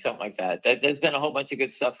thing, something like that. There's been a whole bunch of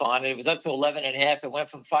good stuff on it. It was up to 11.5. It went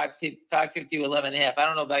from 550 to 11.5. I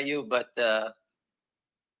don't know about you, but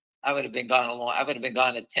I would have been gone I would have been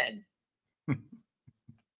gone at 10.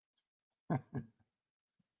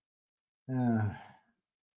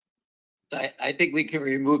 I think we can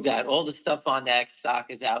remove that. All the stuff on that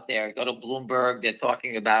stock is out there. Go to Bloomberg. They're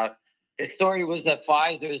talking about, the story was that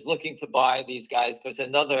Pfizer is looking to buy these guys because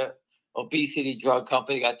another obesity drug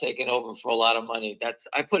company got taken over for a lot of money.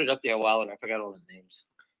 I put it up there a while ago. I forgot all the names.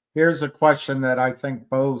 Here's a question that I think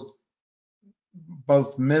both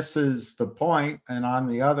misses the point, and on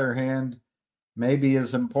the other hand, maybe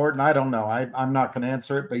is important. I don't know. I'm not going to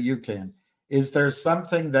answer it, but you can. Is there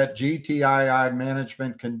something that GTII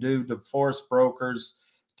management can do to force brokers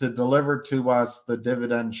to deliver to us the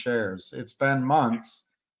dividend shares? It's been months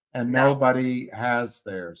and nobody has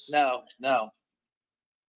theirs. No.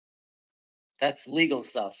 That's legal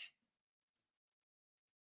stuff.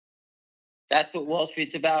 That's what Wall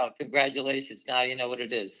Street's about. Congratulations. Now you know what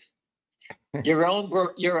it is. Your own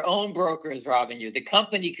broker is robbing you. The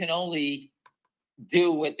company can only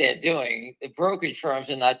do what they're doing. The brokerage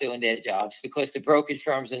firms are not doing their jobs because the brokerage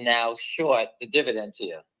firms are now short the dividend to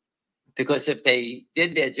you. Because if they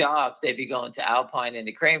did their jobs, they'd be going to Alpine and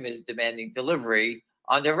the Kramers demanding delivery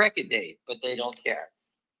on their record date, but they don't care.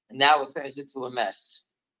 And now it turns into a mess.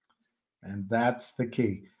 And that's the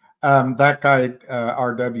key. That guy,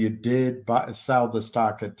 RW, did sell the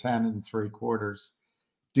stock at 10 3/4.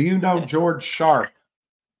 Do you know George Sharp?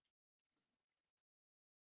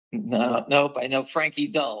 No, nope. I know Frankie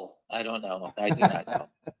Dull. I don't know. I do not know.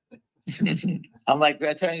 I'm like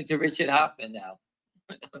turning to Richard Hoffman now.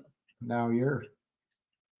 No, you're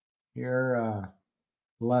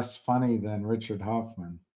less funny than Richard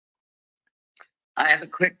Hoffman. I have a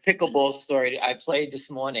quick pickleball story I played this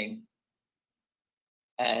morning.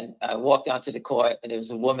 And I walked out to the court, and there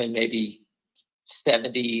was a woman, maybe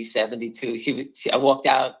 70, 72. I walked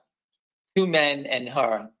out, two men and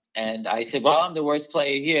her. And I said, well, I'm the worst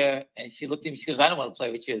player here. And she looked at me, she goes, I don't want to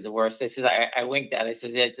play with you as the worst. I winked at her. I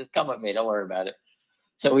said, yeah, just come with me. Don't worry about it.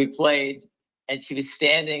 So we played, and she was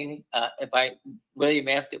standing, William,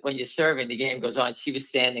 after, when you're serving, the game goes on, she was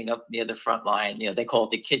standing up near the front line. They call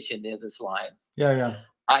it the kitchen near this line. Yeah.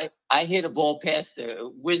 I hit a ball past her,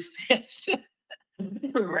 whizzed past her,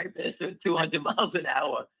 right past her, 200 miles an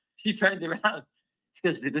hour. She turned around. She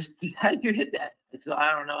goes, how did you hit that? I said,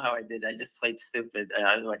 I don't know how I did. I just played stupid. And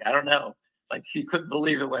I was like, I don't know. Like, she couldn't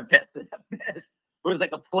believe it went past her that fast. It was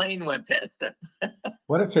like a plane went past her.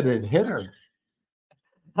 What if it had hit her?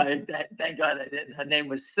 Thank God I didn't. Her name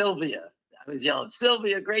was Sylvia. I was yelling,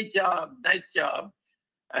 Sylvia, great job, nice job.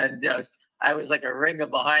 And I was like a ringer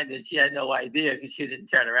behind her. She had no idea because she didn't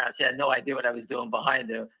turn around. She had no idea what I was doing behind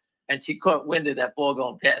her. And she caught wind of that ball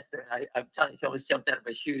going past her. I'm telling you, she almost jumped out of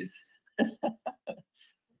her shoes.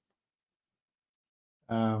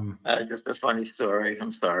 Just a funny story.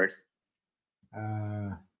 I'm sorry.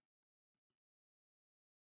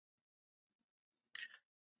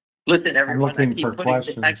 Listen, everyone. I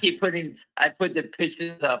put the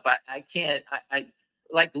pictures up. I can't. I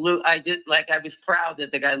like Lou. I was proud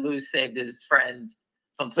that the guy Lou saved his friend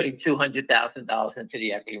from putting $200,000 into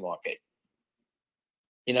the equity market.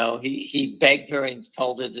 He begged her and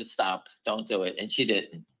told her to stop. Don't do it, and she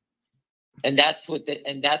didn't. And that's what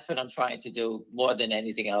I'm trying to do more than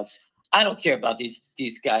anything else. I don't care about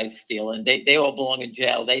these guys stealing. They all belong in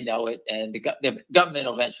jail. They know it, and the government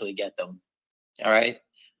will eventually get them. All right.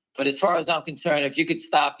 But as far as I'm concerned, if you could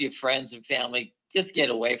stop your friends and family, just get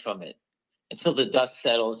away from it until the dust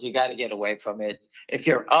settles. You got to get away from it. If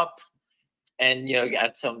you're up and you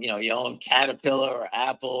got some, you own Caterpillar or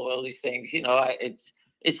Apple, all these things,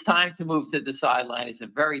 it's time to move to the sideline. It's a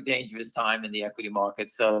very dangerous time in the equity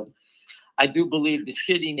market. So I do believe the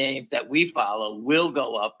shitty names that we follow will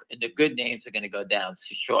go up, and the good names are going to go down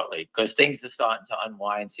shortly because things are starting to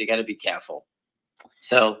unwind. So you got to be careful.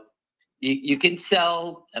 So you can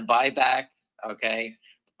sell and buy back, okay?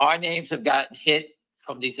 Our names have gotten hit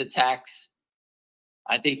from these attacks.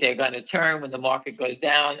 I think they're going to turn when the market goes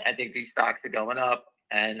down. I think these stocks are going up.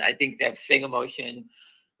 And I think that Finger Motion,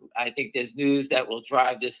 I think there's news that will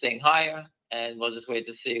drive this thing higher. And we'll just wait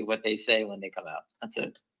to see what they say when they come out. That's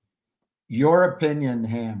it. Your opinion,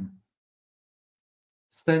 Ham.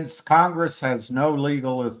 Since Congress has no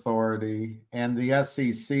legal authority and the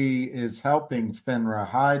SEC is helping FINRA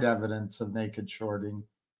hide evidence of naked shorting,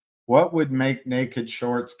 what would make naked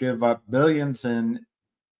shorts give up billions in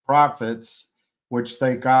profits, which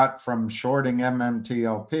they got from shorting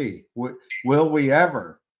MMTLP? Will we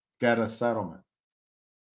ever get a settlement?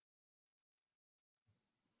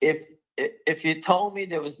 If you told me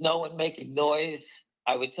there was no one making noise,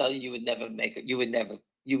 I would tell you would never make it. You would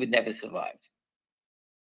never survive.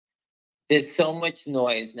 There's so much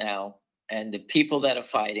noise now, and the people that are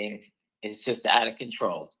fighting is just out of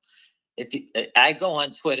control. I go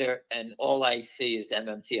on Twitter and all I see is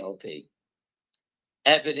MMTLP.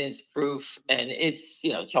 Evidence, proof, and it's,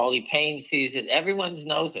 Charlie Payne sees it. Everyone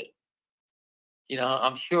knows it.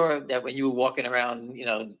 I'm sure that when you were walking around,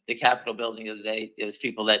 the Capitol building the other day, there's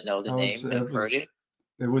people that know the name and heard it.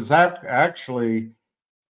 It was actually,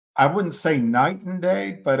 I wouldn't say night and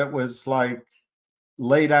day, but it was like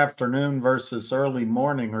late afternoon versus early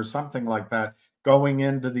morning or something like that. Going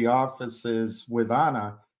into the offices with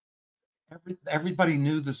Anna, everybody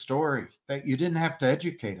knew the story. That you didn't have to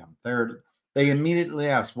educate them. They immediately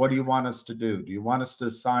asked, "What do you want us to do? Do you want us to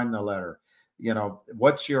sign the letter?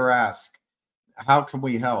 What's your ask? How can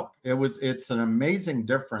we help?" It's an amazing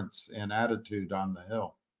difference in attitude on the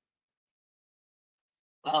Hill.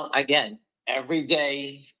 Well, again, every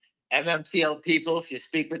day, MMTL people, if you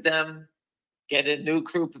speak with them, get a new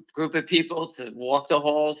group of people to walk the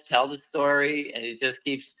halls, tell the story, and it just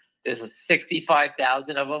keeps. There's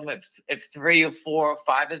 65,000 of them. If 3 or 4 or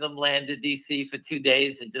 5 of them land in DC for 2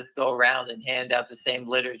 days and just go around and hand out the same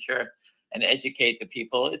literature and educate the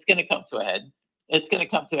people, it's going to come to a head. It's going to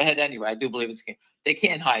come to a head anyway. I do believe they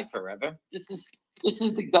can't hide forever. This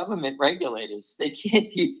is the government regulators. They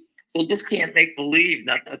just can't make believe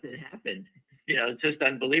nothing happened. It's just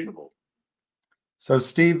unbelievable. So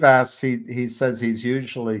Steve asks, he says he's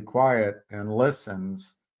usually quiet and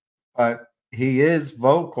listens, but he is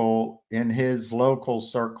vocal in his local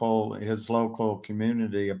circle, his local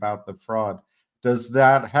community about the fraud. Does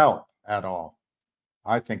that help at all?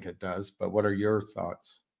 I think it does, but what are your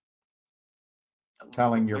thoughts?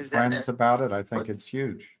 Telling your friends about it, I think it's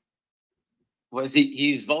huge. Was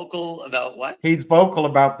he's vocal about what? He's vocal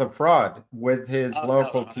about the fraud with his Oh,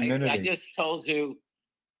 local no, community. I just told you,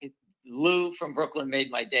 Lou from Brooklyn made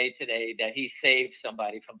my day today that he saved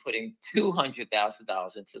somebody from putting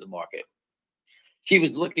 $200,000 into the market. She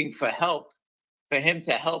was looking for help, for him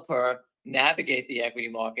to help her navigate the equity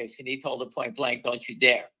markets, and he told her point blank, "Don't you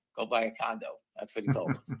dare go buy a condo." That's what he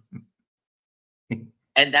told her.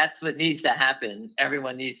 And that's what needs to happen.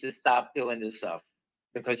 Everyone needs to stop doing this stuff,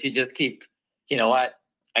 because you just keep, you know what?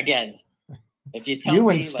 Again, if you tell You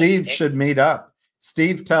me and Steve like, should meet up.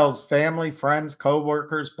 Steve tells family, friends,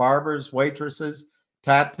 coworkers, barbers, waitresses,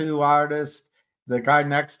 tattoo artists, the guy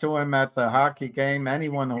next to him at the hockey game,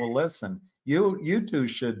 anyone who will listen. You two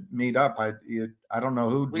should meet up. I don't know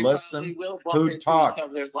who'd we listen, probably will bump who'd into talk. each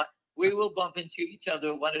other. We will bump into each other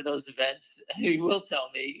at one of those events. He will tell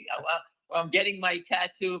me, well, I'm getting my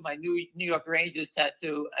tattoo, my New York Rangers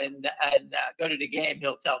tattoo, and go to the game.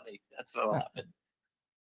 He'll tell me. That's what will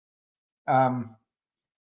happen.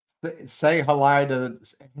 Say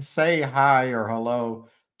hi or hello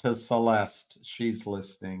to Celeste. She's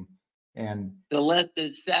listening. And Celeste,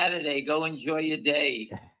 it's Saturday. Go enjoy your day,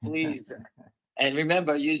 please. And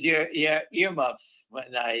remember, use your earmuffs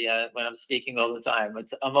when I'm speaking all the time.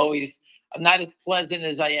 I'm not as pleasant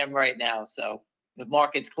as I am right now. So the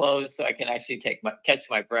market's closed, so I can actually catch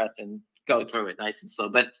my breath and go through it nice and slow.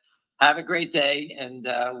 But have a great day, and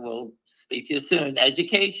we'll speak to you soon.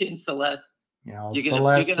 Education, Celeste.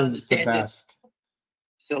 Celeste is the best.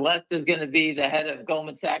 Celeste is going to be the head of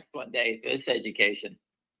Goldman Sachs one day for this education.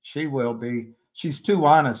 She will be. She's too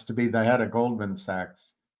honest to be the head of Goldman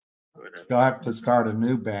Sachs. She'll have to start a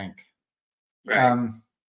new bank. Right.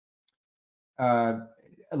 A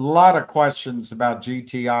lot of questions about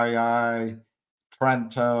GTII,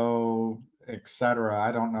 Trento, etc.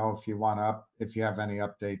 I don't know if you have any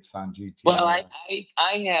updates on GTII. Well, I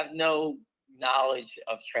have no knowledge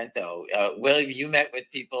of Trento. William, you met with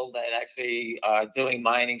people that actually are doing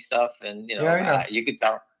mining stuff, and you could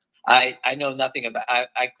tell. I know nothing about.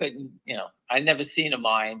 I couldn't. I've never seen a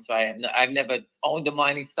mine, so I've never owned a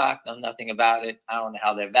mining stock. Know nothing about it. I don't know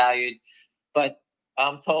how they're valued, but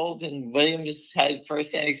I'm told, and Williams had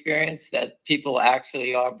firsthand experience, that people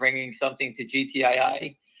actually are bringing something to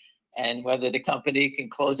GTII, and whether the company can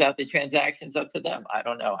close out the transactions, up to them. I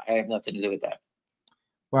don't know. I have nothing to do with that.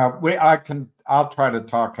 Well, I'll try to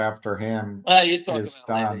talk after Ham is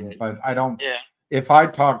done, but I don't. Yeah. If I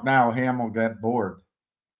talk now, Ham will get bored.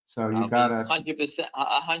 So you gotta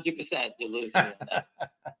 100%. You're losing me on that.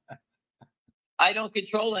 I don't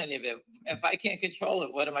control any of it. If I can't control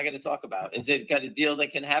it, what am I going to talk about? Is it got a deal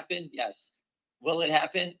that can happen? Yes. Will it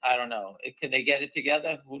happen? I don't know. Can they get it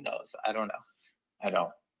together? Who knows? I don't know. I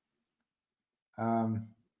don't.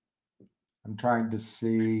 I'm trying to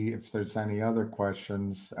see if there's any other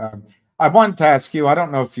questions. I wanted to ask you, I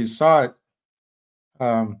don't know if you saw it,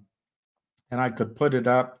 and I could put it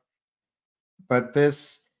up, but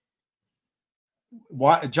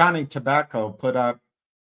Johnny Tobacco put up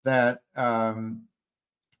that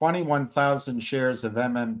 21,000 shares of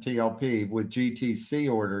MMTLP with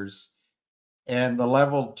GTC orders, and the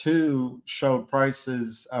level 2 showed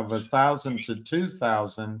prices of 1,000 to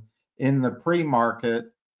 2,000 in the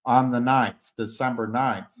pre-market on the 9th, December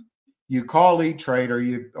 9th. You call E-Trade or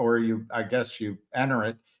you I guess you enter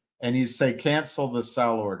it and you say cancel the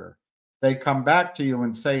sell order. They come back to you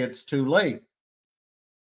and say it's too late.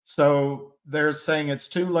 So they're saying it's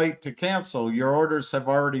too late to cancel. Your orders have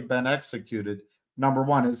already been executed. Number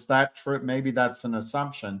one, is that true? Maybe that's an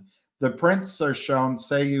assumption. The prints are shown,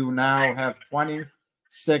 say you now have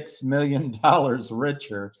 $26 million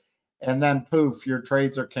richer, and then poof, your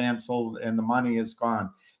trades are canceled and the money is gone.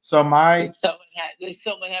 So does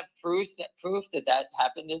someone have proof that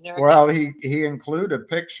happened in there? Well, he included a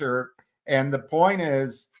picture, and the point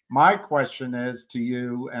is, my question is to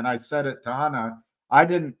you, and I said it to Hannah, I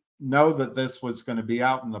didn't know that this was going to be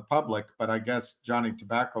out in the public, but I guess Johnny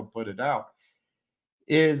Tobacco put it out,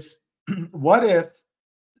 is what if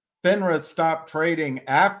FINRA stopped trading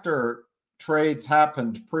after trades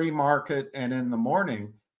happened pre-market and in the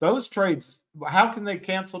morning? Those trades, how can they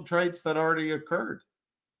cancel trades that already occurred?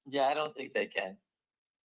 Yeah, I don't think they can.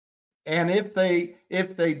 And if they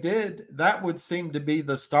did, that would seem to be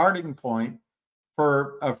the starting point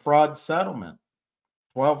for a fraud settlement,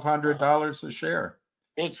 $1,200 a share.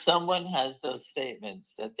 If someone has those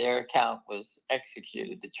statements that their account was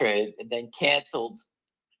executed, the trade, and then canceled,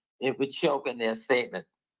 it would show up in their statement.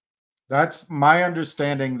 That's my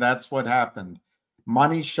understanding. That's what happened.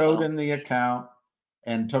 Money showed in the account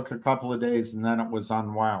and took a couple of days, and then it was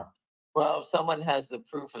unwound. Well, if someone has the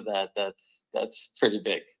proof of that, that's pretty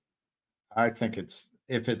big. I think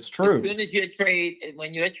if it's As true. soon as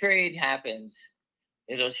when your trade happens,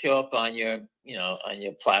 it'll show up on your, on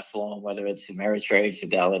your platform, whether it's Ameritrade,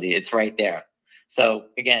 Fidelity, it's right there. So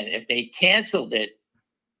again, if they canceled it,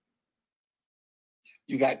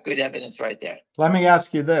 you got good evidence right there. Let me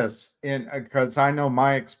ask you this, because I know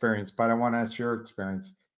my experience, but I want to ask your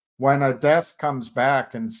experience. When a desk comes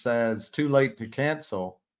back and says too late to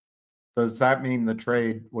cancel, does that mean the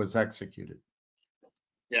trade was executed?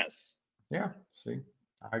 Yes. Yeah, see,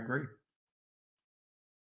 I agree.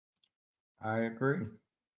 I agree.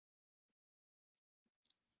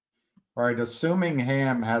 All right, assuming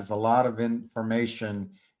Ham has a lot of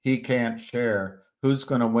information he can't share, who's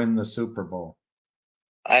going to win the Super Bowl?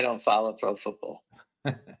 I don't follow pro football.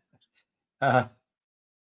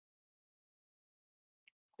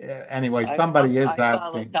 Anyway, somebody is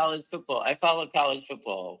asking. I follow college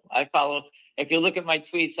football. If you look at my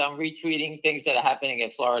tweets, I'm retweeting things that are happening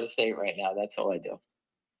at Florida State right now. That's all I do.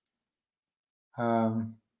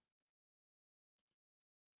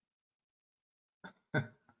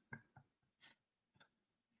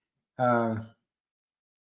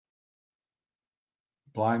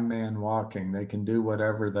 Blind man walking. They can do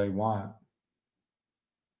whatever they want.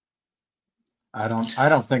 I don't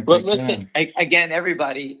think they can. Again,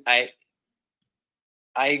 everybody,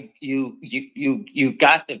 you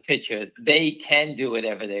got the picture. They can do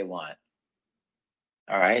whatever they want.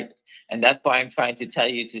 All right. And that's why I'm trying to tell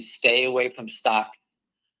you to stay away from stock.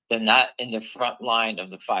 They're not in the front line of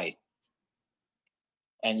the fight.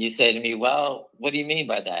 And you say to me, well, what do you mean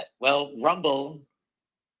by that? Well, Rumble,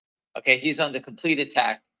 okay, he's under complete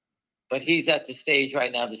attack, but he's at the stage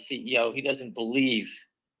right now, the CEO, he doesn't believe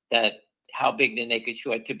that how big the naked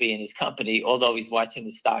short could be in his company, although he's watching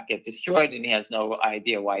the stock get destroyed and he has no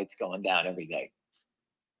idea why it's going down every day.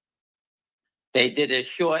 They did a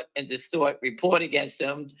short and distort report against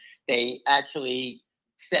him. They actually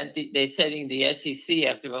they're sending the SEC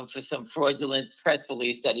after him for some fraudulent press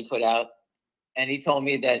release that he put out. And he told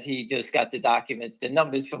me that he just got the documents, the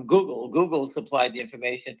numbers from Google. Google supplied the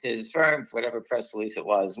information to his firm for whatever press release it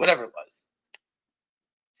was, whatever it was.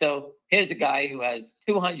 So here's a guy who has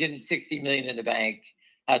 $260 million in the bank,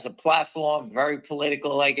 has a platform, very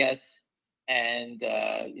political, I guess. And,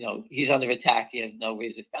 he's under attack. He has no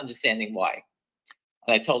reason understanding why.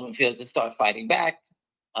 And I told him if he has to start fighting back,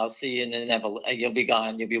 I'll see you in the never. You'll be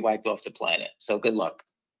gone. You'll be wiped off the planet. So good luck.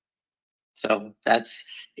 So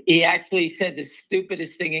he actually said the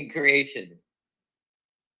stupidest thing in creation.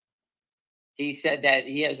 He said that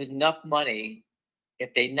he has enough money.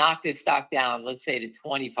 If they knock this stock down, let's say to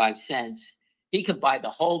 25 cents, he could buy the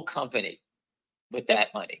whole company with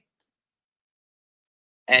that money.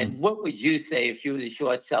 And what would you say if you were the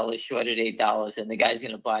short seller, short at $8, and the guy's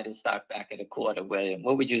going to buy the stock back at a quarter, William?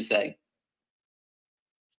 What would you say?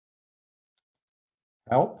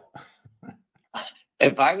 Help.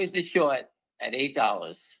 If I was the short at $8,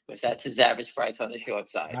 because that's his average price on the short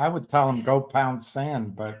side, I would tell him go pound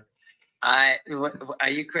sand, but are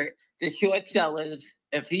you crazy? The short sellers,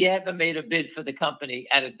 if he ever made a bid for the company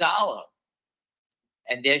at $1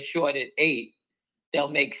 and they're short at $8, they'll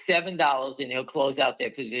make $7 and he'll close out their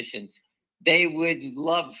positions. They would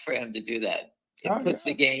love for him to do that. It puts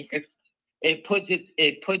the game. It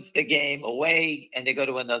puts the game away, and they go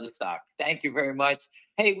to another stock. Thank you very much.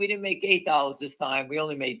 Hey, we didn't make $8 this time. We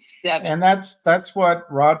only made $7. And that's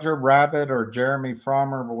what Roger Rabbit or Jeremy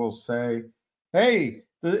Frommer will say. Hey,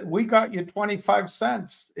 we got you 25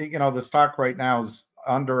 cents. The stock right now is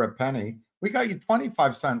under a penny. We got you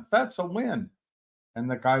 25 cents. That's a win. And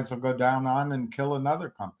the guys will go down on and kill another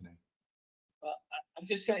company. Well, I'm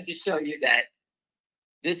just trying to show you that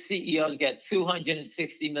this CEO's got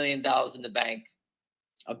 $260 million in the bank,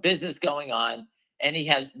 a business going on, and he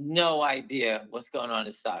has no idea what's going on in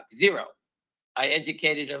the stock. Zero. I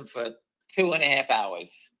educated him for 2.5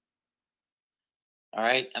 hours. All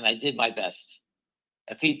right. And I did my best.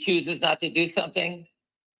 If he chooses not to do something,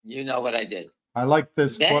 you know what I did. I like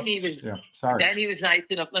this. Then he was nice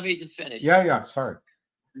enough. Let me just finish. Yeah. Sorry.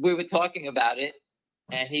 We were talking about it,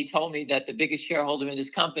 and he told me that the biggest shareholder in this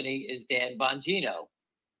company is Dan Bongino.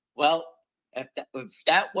 Well, if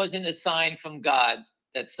that wasn't a sign from God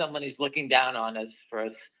that someone is looking down on us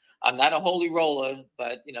I'm not a holy roller,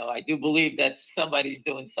 but I do believe that somebody's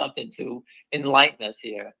doing something to enlighten us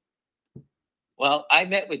here. Well, I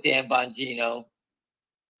met with Dan Bongino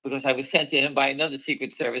because I was sent to him by another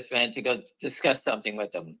Secret Service man to go discuss something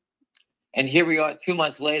with him. And here we are 2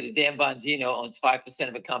 months later. Dan Bongino owns 5%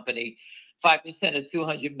 of a company, 5% of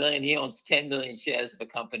 200 million. He owns 10 million shares of a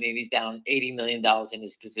company, and he's down $80 million in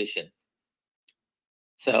his position.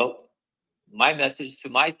 So my message to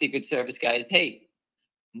my Secret Service guy is, hey,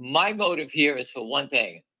 My motive here is for one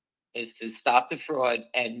thing, is to stop the fraud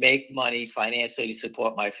and make money financially to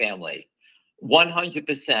support my family.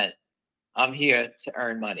 100%, I'm here to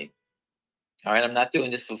earn money. All right, I'm not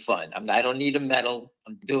doing this for fun. I don't need a medal.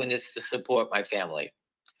 I'm doing this to support my family.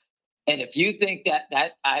 And if you think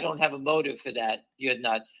that I don't have a motive for that, you're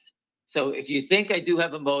nuts. So if you think I do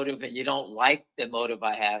have a motive and you don't like the motive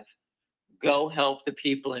I have, go help the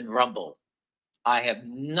people in Rumble. I have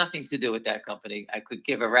nothing to do with that company. I could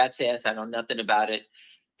give a rat's ass. I know nothing about it.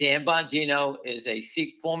 Dan Bongino is a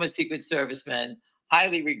former Secret Serviceman,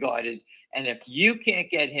 highly regarded. And if you can't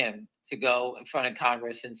get him to go in front of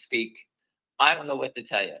Congress and speak, I don't know what to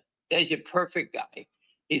tell you. There's your perfect guy.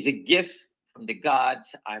 He's a gift from the gods.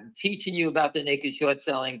 I'm teaching you about the naked short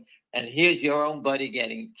selling, and here's your own buddy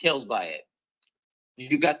getting killed by it.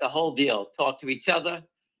 You got the whole deal. Talk to each other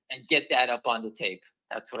and get that up on the tape.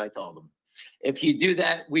 That's what I told him. If you do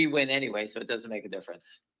that, we win anyway, so it doesn't make a difference.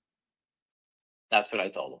 That's what I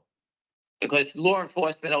told him. Because law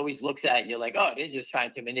enforcement always looks at you like, oh, they're just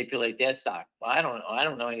trying to manipulate their stock. Well, I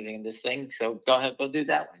don't know anything in this thing, so go ahead, go do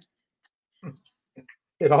that one.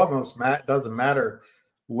 It almost doesn't matter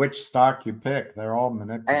which stock you pick; they're all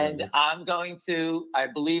manipulated. And I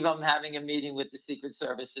believe I'm having a meeting with the Secret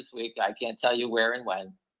Service this week. I can't tell you where and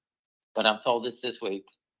when, but I'm told it's this week.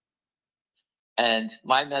 And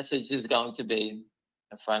my message is going to be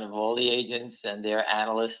in front of all the agents and their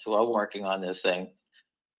analysts who are working on this thing.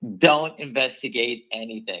 Don't investigate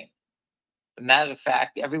anything. As a matter of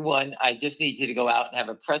fact, everyone, I just need you to go out and have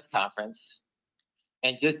a press conference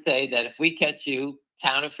and just say that if we catch you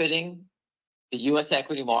counterfeiting the U.S.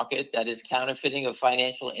 equity market, that is counterfeiting a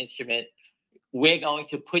financial instrument, we're going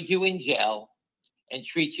to put you in jail and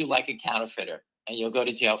treat you like a counterfeiter, and you'll go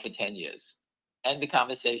to jail for 10 years. End the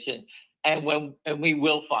conversation. And we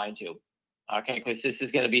will find you, okay? Because this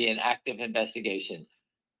is going to be an active investigation.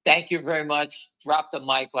 Thank you very much. Drop the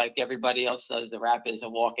mic like everybody else does. The rap is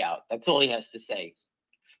and walk out. That's all he has to say.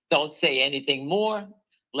 Don't say anything more.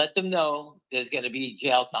 Let them know there's going to be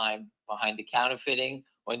jail time behind the counterfeiting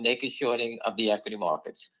or naked shorting of the equity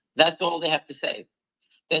markets. That's all they have to say.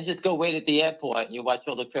 Then just go wait at the airport and you watch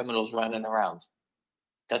all the criminals running around.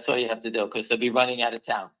 That's all you have to do, because they'll be running out of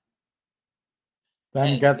town.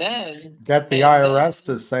 Then get the IRS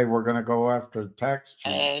to say we're going to go after tax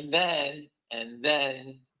cheats. And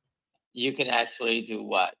then you can actually do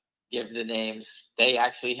what? Give the names. They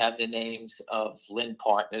actually have the names of Lynn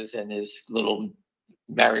Partners and his little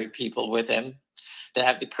married people with him. They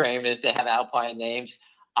have the Kramers. They have Alpine names.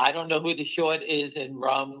 I don't know who the short is in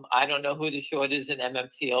rum. I don't know who the short is in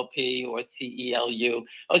MMTLP or CELU.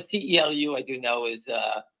 Oh, CELU I do know is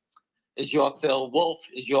Yorkville. Wolf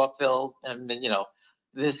is Yorkville. And you know,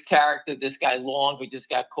 this character, this guy Long, who just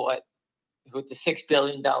got caught with the $6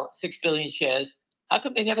 billion shares. How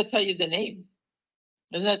come they never tell you the name?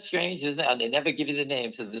 Isn't that strange? Isn't it? They never give you the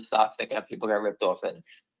names of the stocks that people got ripped off in.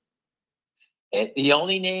 The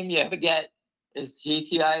only name you ever get is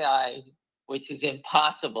GTII, which is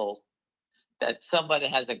impossible that somebody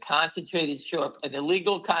has a concentrated short, an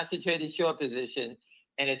illegal concentrated short position,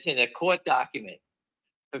 and it's in a court document.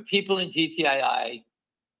 For people in GTII,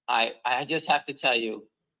 I just have to tell you,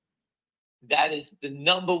 that is the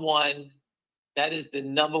number one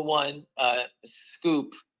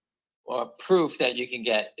scoop or proof that you can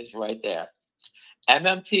get is right there.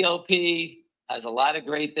 MMTLP has a lot of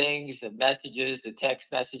great things, the messages, the text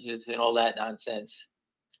messages, and all that nonsense.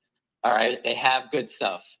 All right, they have good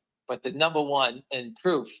stuff. But the number one in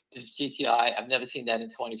proof is GTI. I've never seen that in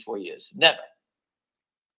 24 years. Never.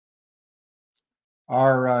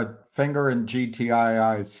 Our finger in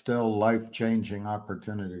GTII is still life-changing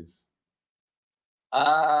opportunities.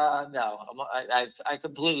 No, I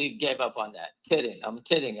completely gave up on that. I'm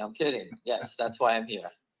kidding. Yes, that's why I'm here.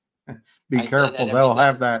 Be careful.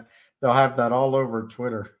 They'll have that all over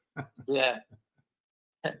Twitter. Yeah.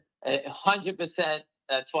 100%.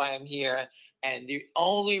 That's why I'm here. And the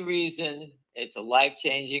only reason it's a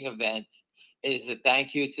life-changing event is a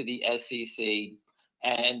thank you to the SEC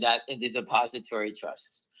and the depository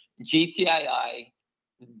trusts. GTII,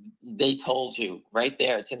 they told you right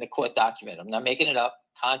there. It's in the court document. I'm not making it up.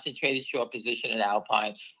 Concentrated short position in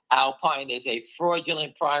Alpine. Alpine is a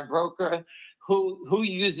fraudulent prime broker. Who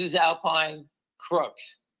uses Alpine? Crooks.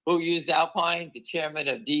 Who used Alpine? The chairman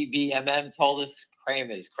of DBMM told us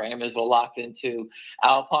Kramers. Kramers were locked into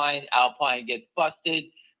Alpine. Alpine gets busted.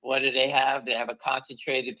 What do they have? They have a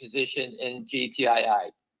concentrated position in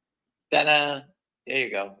GTII. Then, there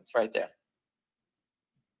you go. It's right there.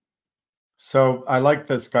 So I like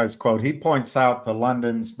this guy's quote. He points out the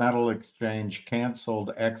London's metal exchange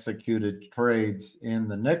canceled executed trades in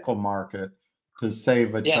the nickel market to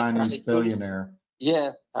save a Yeah, Chinese right. billionaire.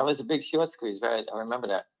 Yeah, that was a big short squeeze, right? I remember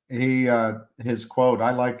that. His quote,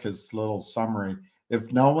 I like his little summary.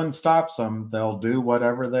 If no one stops them, they'll do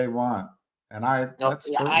whatever they want. And No, that's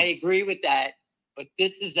yeah, true. I agree with that, but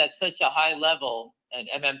this is at such a high level, and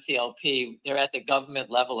MMTLP, they're at the government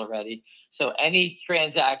level already. So any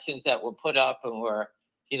transactions that were put up and were,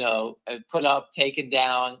 put up, taken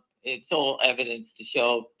down, it's all evidence to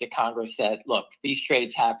show the Congress said, look, these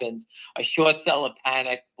trades happened. A short seller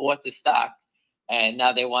panicked, bought the stock, and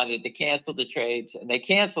now they wanted to cancel the trades, and they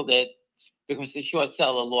canceled it because the short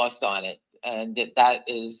seller lost on it, and that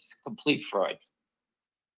is complete fraud.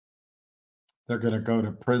 They're going to go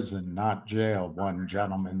to prison, not jail, one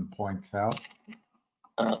gentleman points out.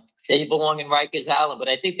 They belong in Rikers Island, but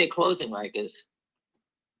I think they're closing Rikers.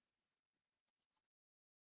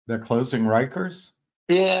 They're closing Rikers?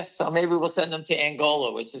 Yeah, so maybe we'll send them to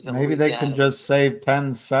Angola, which is maybe they can just save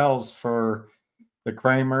 10 cells for the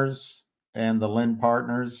Kramers and the Lynn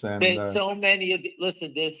partners. And there's so many of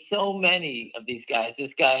there's so many of these guys.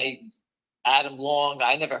 This guy, Adam Long,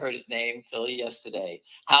 I never heard his name till yesterday.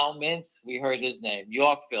 Hal Mintz, we heard his name.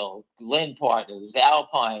 Yorkville, Lynn Partners,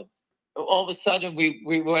 Alpine. All of a sudden,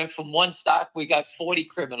 we went from one stock, we got 40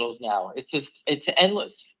 criminals now. It's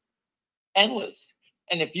endless. Endless.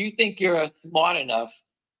 And if you think you're smart enough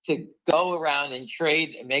to go around and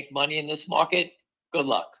trade and make money in this market, good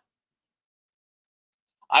luck.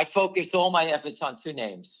 I focus all my efforts on two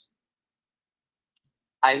names.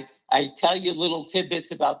 I tell you little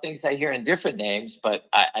tidbits about things I hear in different names, but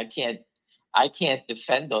I can't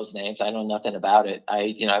defend those names. I know nothing about it.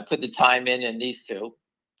 I put the time in these two.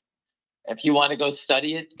 If you want to go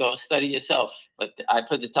study it, go study yourself. But I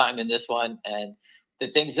put the time in this one, and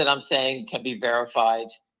the things that I'm saying can be verified.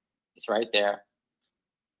 It's right there.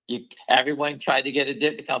 Everyone tried to get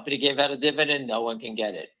the company gave out a dividend. No one can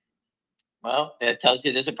get it. Well, that tells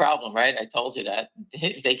you there's a problem, right? I told you that.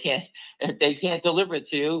 If they can't deliver it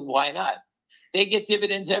to you, why not? They get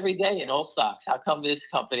dividends every day in all stocks. How come this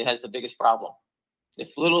company has the biggest problem?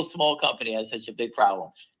 This little small company has such a big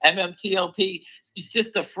problem. MMTLP is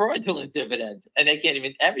just a fraudulent dividend, and they can't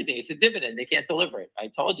even everything. It's a dividend. They can't deliver it. I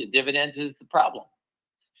told you, dividends is the problem.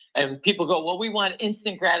 And people go, well, we want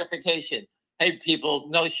instant gratification. Hey, people,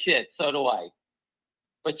 no shit. So do I.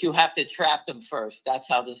 But you have to trap them first. That's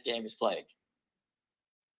how this game is played.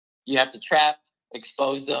 You have to trap,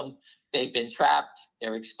 expose them. They've been trapped.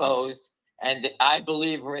 They're exposed. And I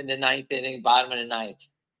believe we're in the ninth inning, bottom of the ninth.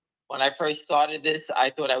 When I first started this,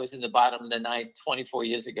 I thought I was in the bottom of the ninth 24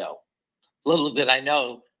 years ago. Little did I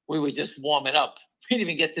know we were just warming up. We didn't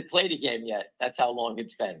even get to play the game yet. That's how long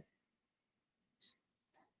it's been.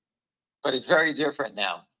 But it's very different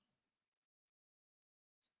now.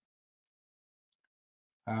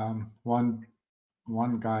 One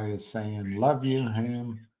guy is saying, "Love you,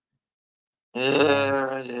 Ham."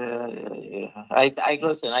 Yeah. I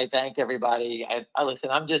listen. I thank everybody. I listen.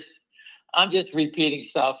 I'm just repeating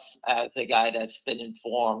stuff as a guy that's been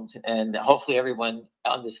informed, and hopefully everyone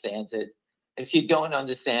understands it. If you don't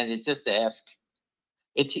understand it, just ask.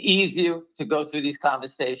 It's easier to go through these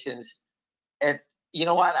conversations. If you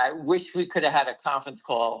know what, I wish we could have had a conference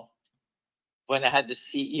call when I had the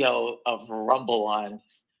CEO of Rumble on.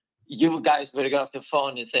 You guys would have got off the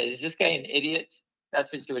phone and said, "Is this guy an idiot?"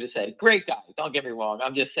 That's what you would have said. Great guy. Don't get me wrong.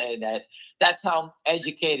 I'm just saying that's how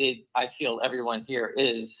educated I feel everyone here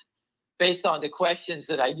is, based on the questions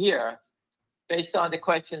that I hear. Based on the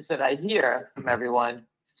questions that I hear from everyone,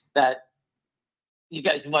 that you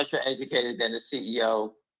guys are much more educated than the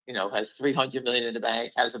CEO. Has 300 million in the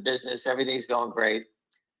bank, has a business, everything's going great.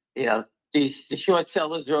 The short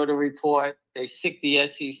sellers wrote a report. They sick the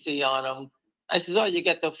SEC on them. I says, "Oh, you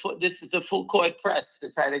get this is the full court press to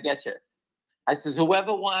try to get you." I says,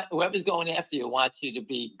 whoever's going after you wants you to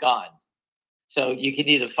be gone. So you can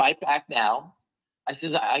either fight back now. I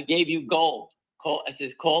says, I gave you gold. Call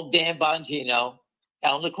Dan Bongino.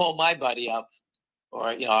 Tell him to call my buddy up,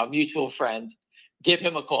 or our mutual friend. Give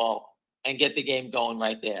him a call and get the game going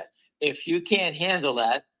right there. If you can't handle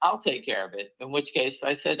that, I'll take care of it. In which case,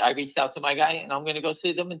 I said, I reached out to my guy, and I'm going to go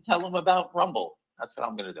see them and tell them about Rumble. That's what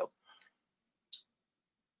I'm going to do.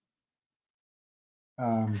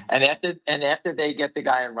 And after they get the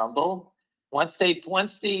guy in Rumble, once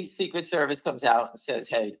the Secret Service comes out and says,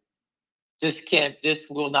 "Hey, this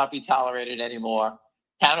will not be tolerated anymore.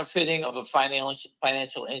 Counterfeiting of a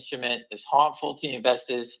financial instrument is harmful to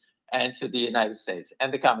investors and to the United States."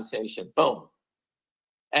 And the conversation, boom.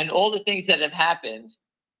 And all the things that have happened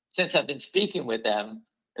since I've been speaking with them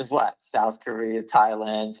is what? South Korea,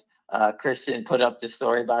 Thailand. Christian put up the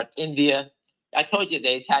story about India. I told you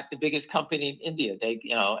they attacked the biggest company in India.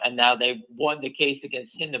 And now they won the case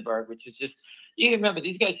against Hindenburg, which is just, you remember,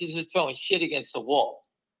 these guys are just throwing shit against the wall.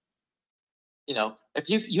 If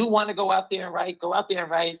you want to go out there and write, go out there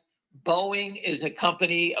and write. Boeing is a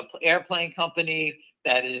company, an airplane company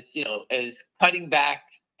that is cutting back,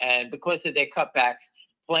 and because of their cutbacks,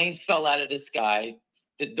 planes fell out of the sky.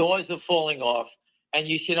 The doors are falling off, and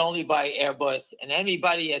you should only buy Airbus. And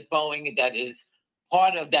anybody at Boeing that is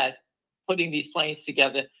part of that, putting these planes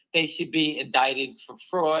together, they should be indicted for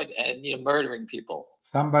fraud and murdering people.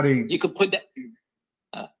 You could put that.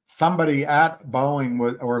 Somebody at Boeing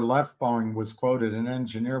left Boeing was quoted. An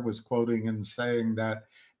engineer was quoting and saying that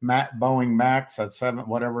Boeing Max at 7,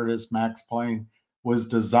 whatever it is, Max plane was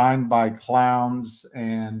designed by clowns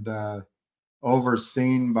and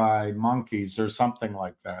overseen by monkeys or something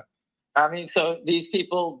like that. I mean, so these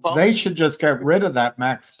people, they should just get rid of that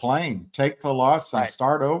Max plane, take the loss and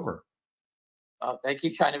start over. They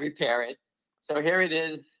keep trying to repair it. So here it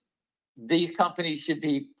is. These companies should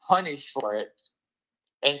be punished for it.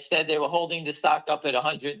 Instead, they were holding the stock up at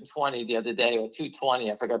 120 the other day, or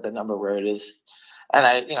 220. I forgot the number where it is. And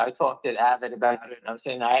I talked to Avid about it, and I'm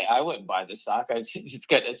saying I wouldn't buy the stock. It's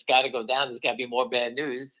got to go down. There's got to be more bad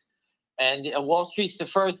news. And Wall Street's the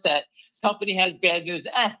first that company has bad news.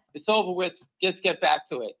 It's over with. Let's get back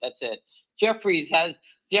to it. That's it. Jefferies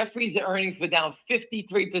earnings were down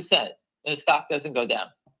 53%, and the stock doesn't go down.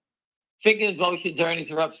 Figure Motion's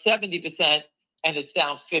earnings are up 70%, and it's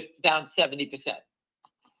down 70%.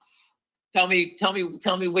 Tell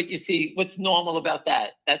me what you see. What's normal about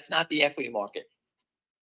that? That's not the equity market.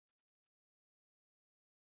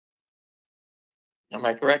 Am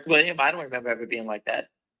I correct, William? I don't remember ever being like that.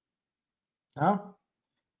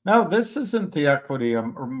 No, this isn't the equity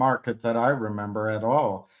market that I remember at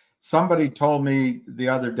all. Somebody told me the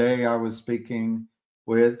other day I was speaking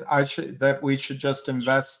with that we should just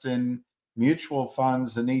invest in mutual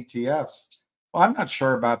funds and ETFs. Well, I'm not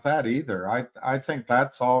sure about that either. I think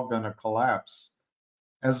that's all going to collapse.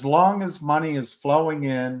 As long as money is flowing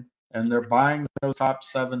in and they're buying those top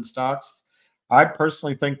 7 stocks, I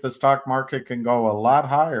personally think the stock market can go a lot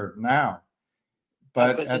higher now.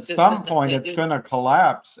 But at some point, it's going to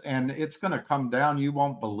collapse and it's going to come down. You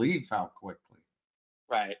won't believe how quickly.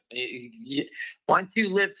 Right. Once you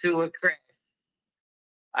live through a crash,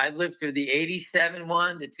 I lived through the 87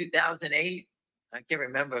 one, the 2008. I can't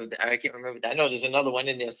remember. I know there's another one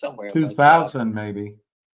in there somewhere. 2000 maybe.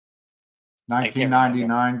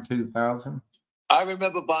 1999, 2000. I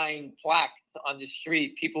remember buying plaques on the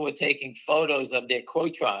street. People were taking photos of their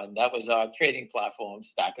Quotron. That was our trading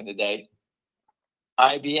platforms back in the day.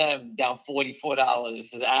 IBM down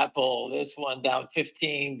 $44. Apple, this one down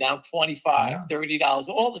 15, down 25, $30.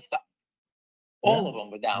 All the stuff. All of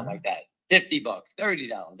them were down like that. $50, $30,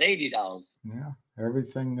 $80. Yeah,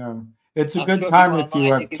 everything. It's a good time if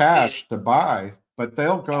you have cash to buy, but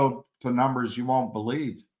they'll go to numbers you won't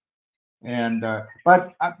believe. And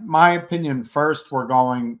but my opinion, first,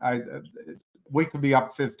 we could be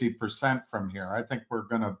up 50% from here. I think we're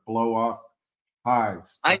going to blow off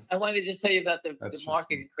highs. I wanted to just tell you about the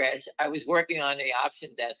market crash. I was working on the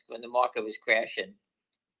option desk when the market was crashing.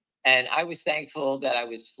 And I was thankful that I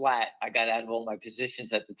was flat. I got out of all my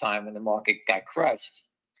positions at the time when the market got crushed.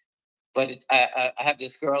 But I have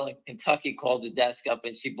this girl in Kentucky called the desk up,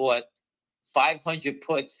 and she bought 500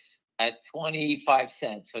 puts at 25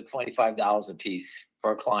 cents for $25 a piece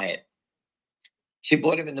for a client. She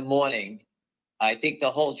bought them in the morning. I think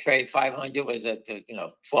the whole trade, 500, was at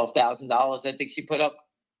 $12,000. I think she put up.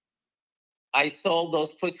 I sold those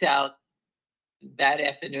puts out that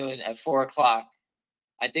afternoon at 4 o'clock.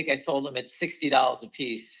 I think I sold them at $60 a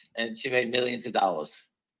piece, and she made millions of dollars.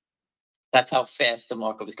 That's how fast the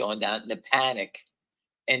market was going down. And the panic,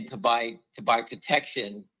 and to buy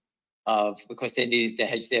protection because they needed to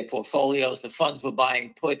hedge their portfolios. The funds were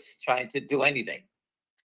buying puts, trying to do anything,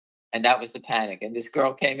 and that was the panic. And this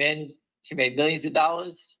girl came in. She made millions of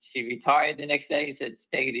dollars. She retired the next day. Said,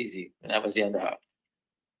 "Take it easy," and that was the end of her.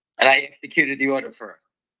 And I executed the order for her,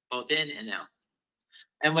 both in and out.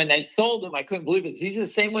 And when they sold them, I couldn't believe it. These are the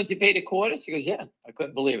same ones you paid a quarter? She goes, yeah. I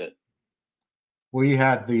couldn't believe it. We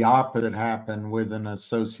had the opposite happen with an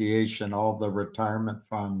association, all the retirement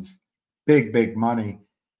funds, big money.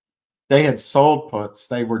 They had sold puts.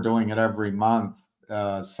 They were doing it every month,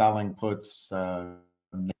 selling puts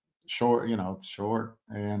short.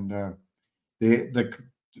 And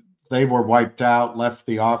they were wiped out, left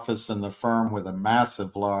the office and the firm with a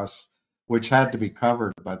massive loss, which had to be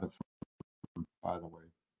covered by the firm, by the way.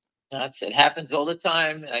 It happens all the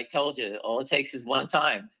time. And I told you, all it takes is one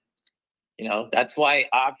time. That's why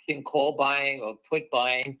option call buying or put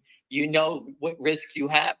buying, you know what risk you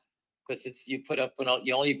have because it's you put up,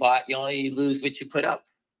 you only lose what you put up.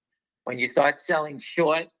 When you start selling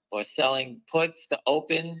short or selling puts to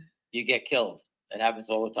open, you get killed. It happens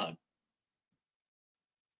all the time.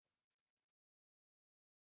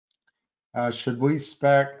 Should we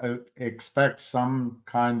expect some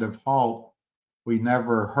kind of halt we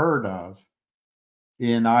never heard of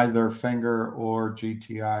in either Finger or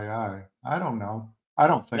GTII? I don't know. I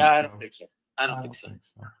don't think No, so. I don't think so. I don't think so.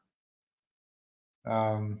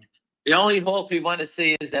 The only halt we want to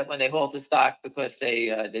see is that when they halt the stock because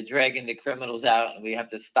they're dragging the criminals out and we have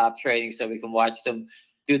to stop trading so we can watch them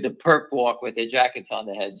do the perp walk with their jackets on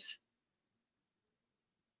their heads.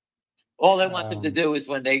 All I want them to do is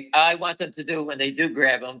when they do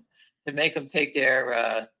grab them, to make them take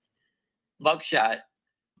their mugshot,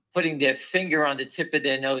 putting their finger on the tip of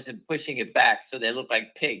their nose and pushing it back so they look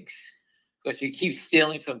like pigs. Because you keep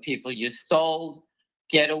stealing from people. You stole,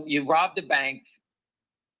 you robbed the bank.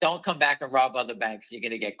 Don't come back and rob other banks. You're going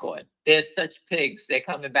to get caught. They're such pigs. They're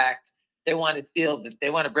coming back. They want to steal. They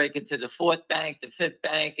want to break into the 4th bank, the 5th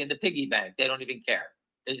bank, and the piggy bank. They don't even care.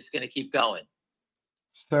 They're just going to keep going.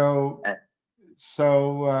 So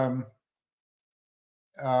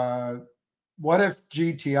what if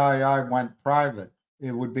GTII went private?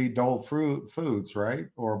 It would be Dole Foods, right?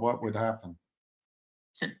 Or what would happen?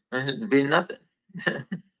 It'd be nothing.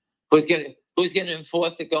 Who's gonna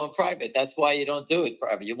enforce it going private? That's why you don't do it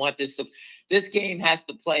private. You want this game has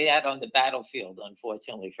to play out on the battlefield,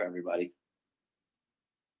 unfortunately, for everybody.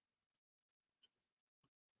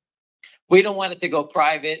 We don't want it to go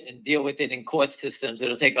private and deal with it in court systems.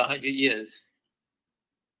 It'll take 100 years.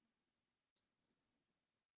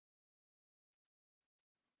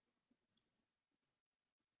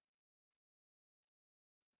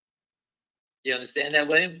 You understand that,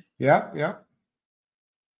 William? Yeah.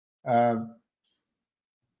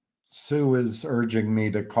 Sue is urging me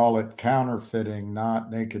to call it counterfeiting, not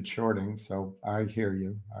naked shorting. So I hear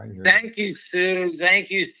you. Thank you, Sue. Thank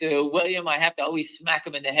you, Sue. William, I have to always smack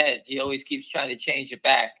him in the head. He always keeps trying to change it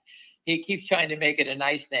back. He keeps trying to make it a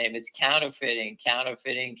nice name. It's counterfeiting.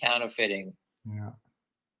 Yeah.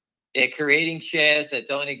 They're creating shares that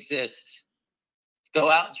don't exist. Go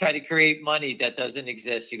out and try to create money that doesn't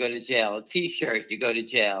exist. You go to jail. A T-shirt, you go to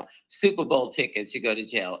jail. Super Bowl tickets, you go to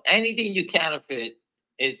jail. Anything you counterfeit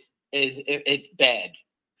it's bad.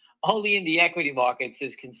 Only in the equity markets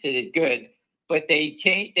is considered good, but they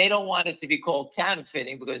don't want it to be called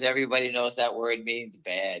counterfeiting because everybody knows that word means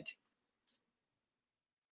bad.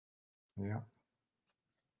 Yeah.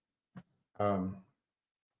 I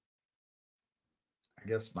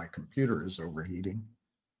guess my computer is overheating.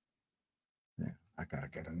 Yeah, I gotta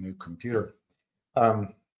get a new computer.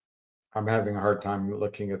 I'm having a hard time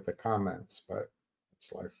looking at the comments, but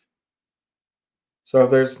it's life. So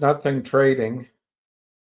there's nothing trading.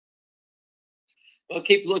 Well,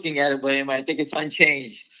 keep looking at it, William. I think it's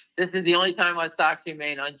unchanged. This is the only time our stocks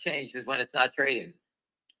remain unchanged is when it's not trading.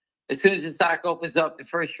 As soon as the stock opens up, the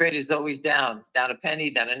first trade is always down a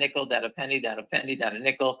penny, down a nickel, down a penny, down a penny, down a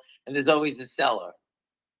nickel, and there's always a seller.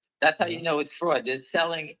 That's how you know it's fraud. They're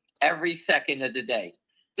selling every second of the day.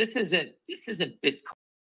 This isn't Bitcoin.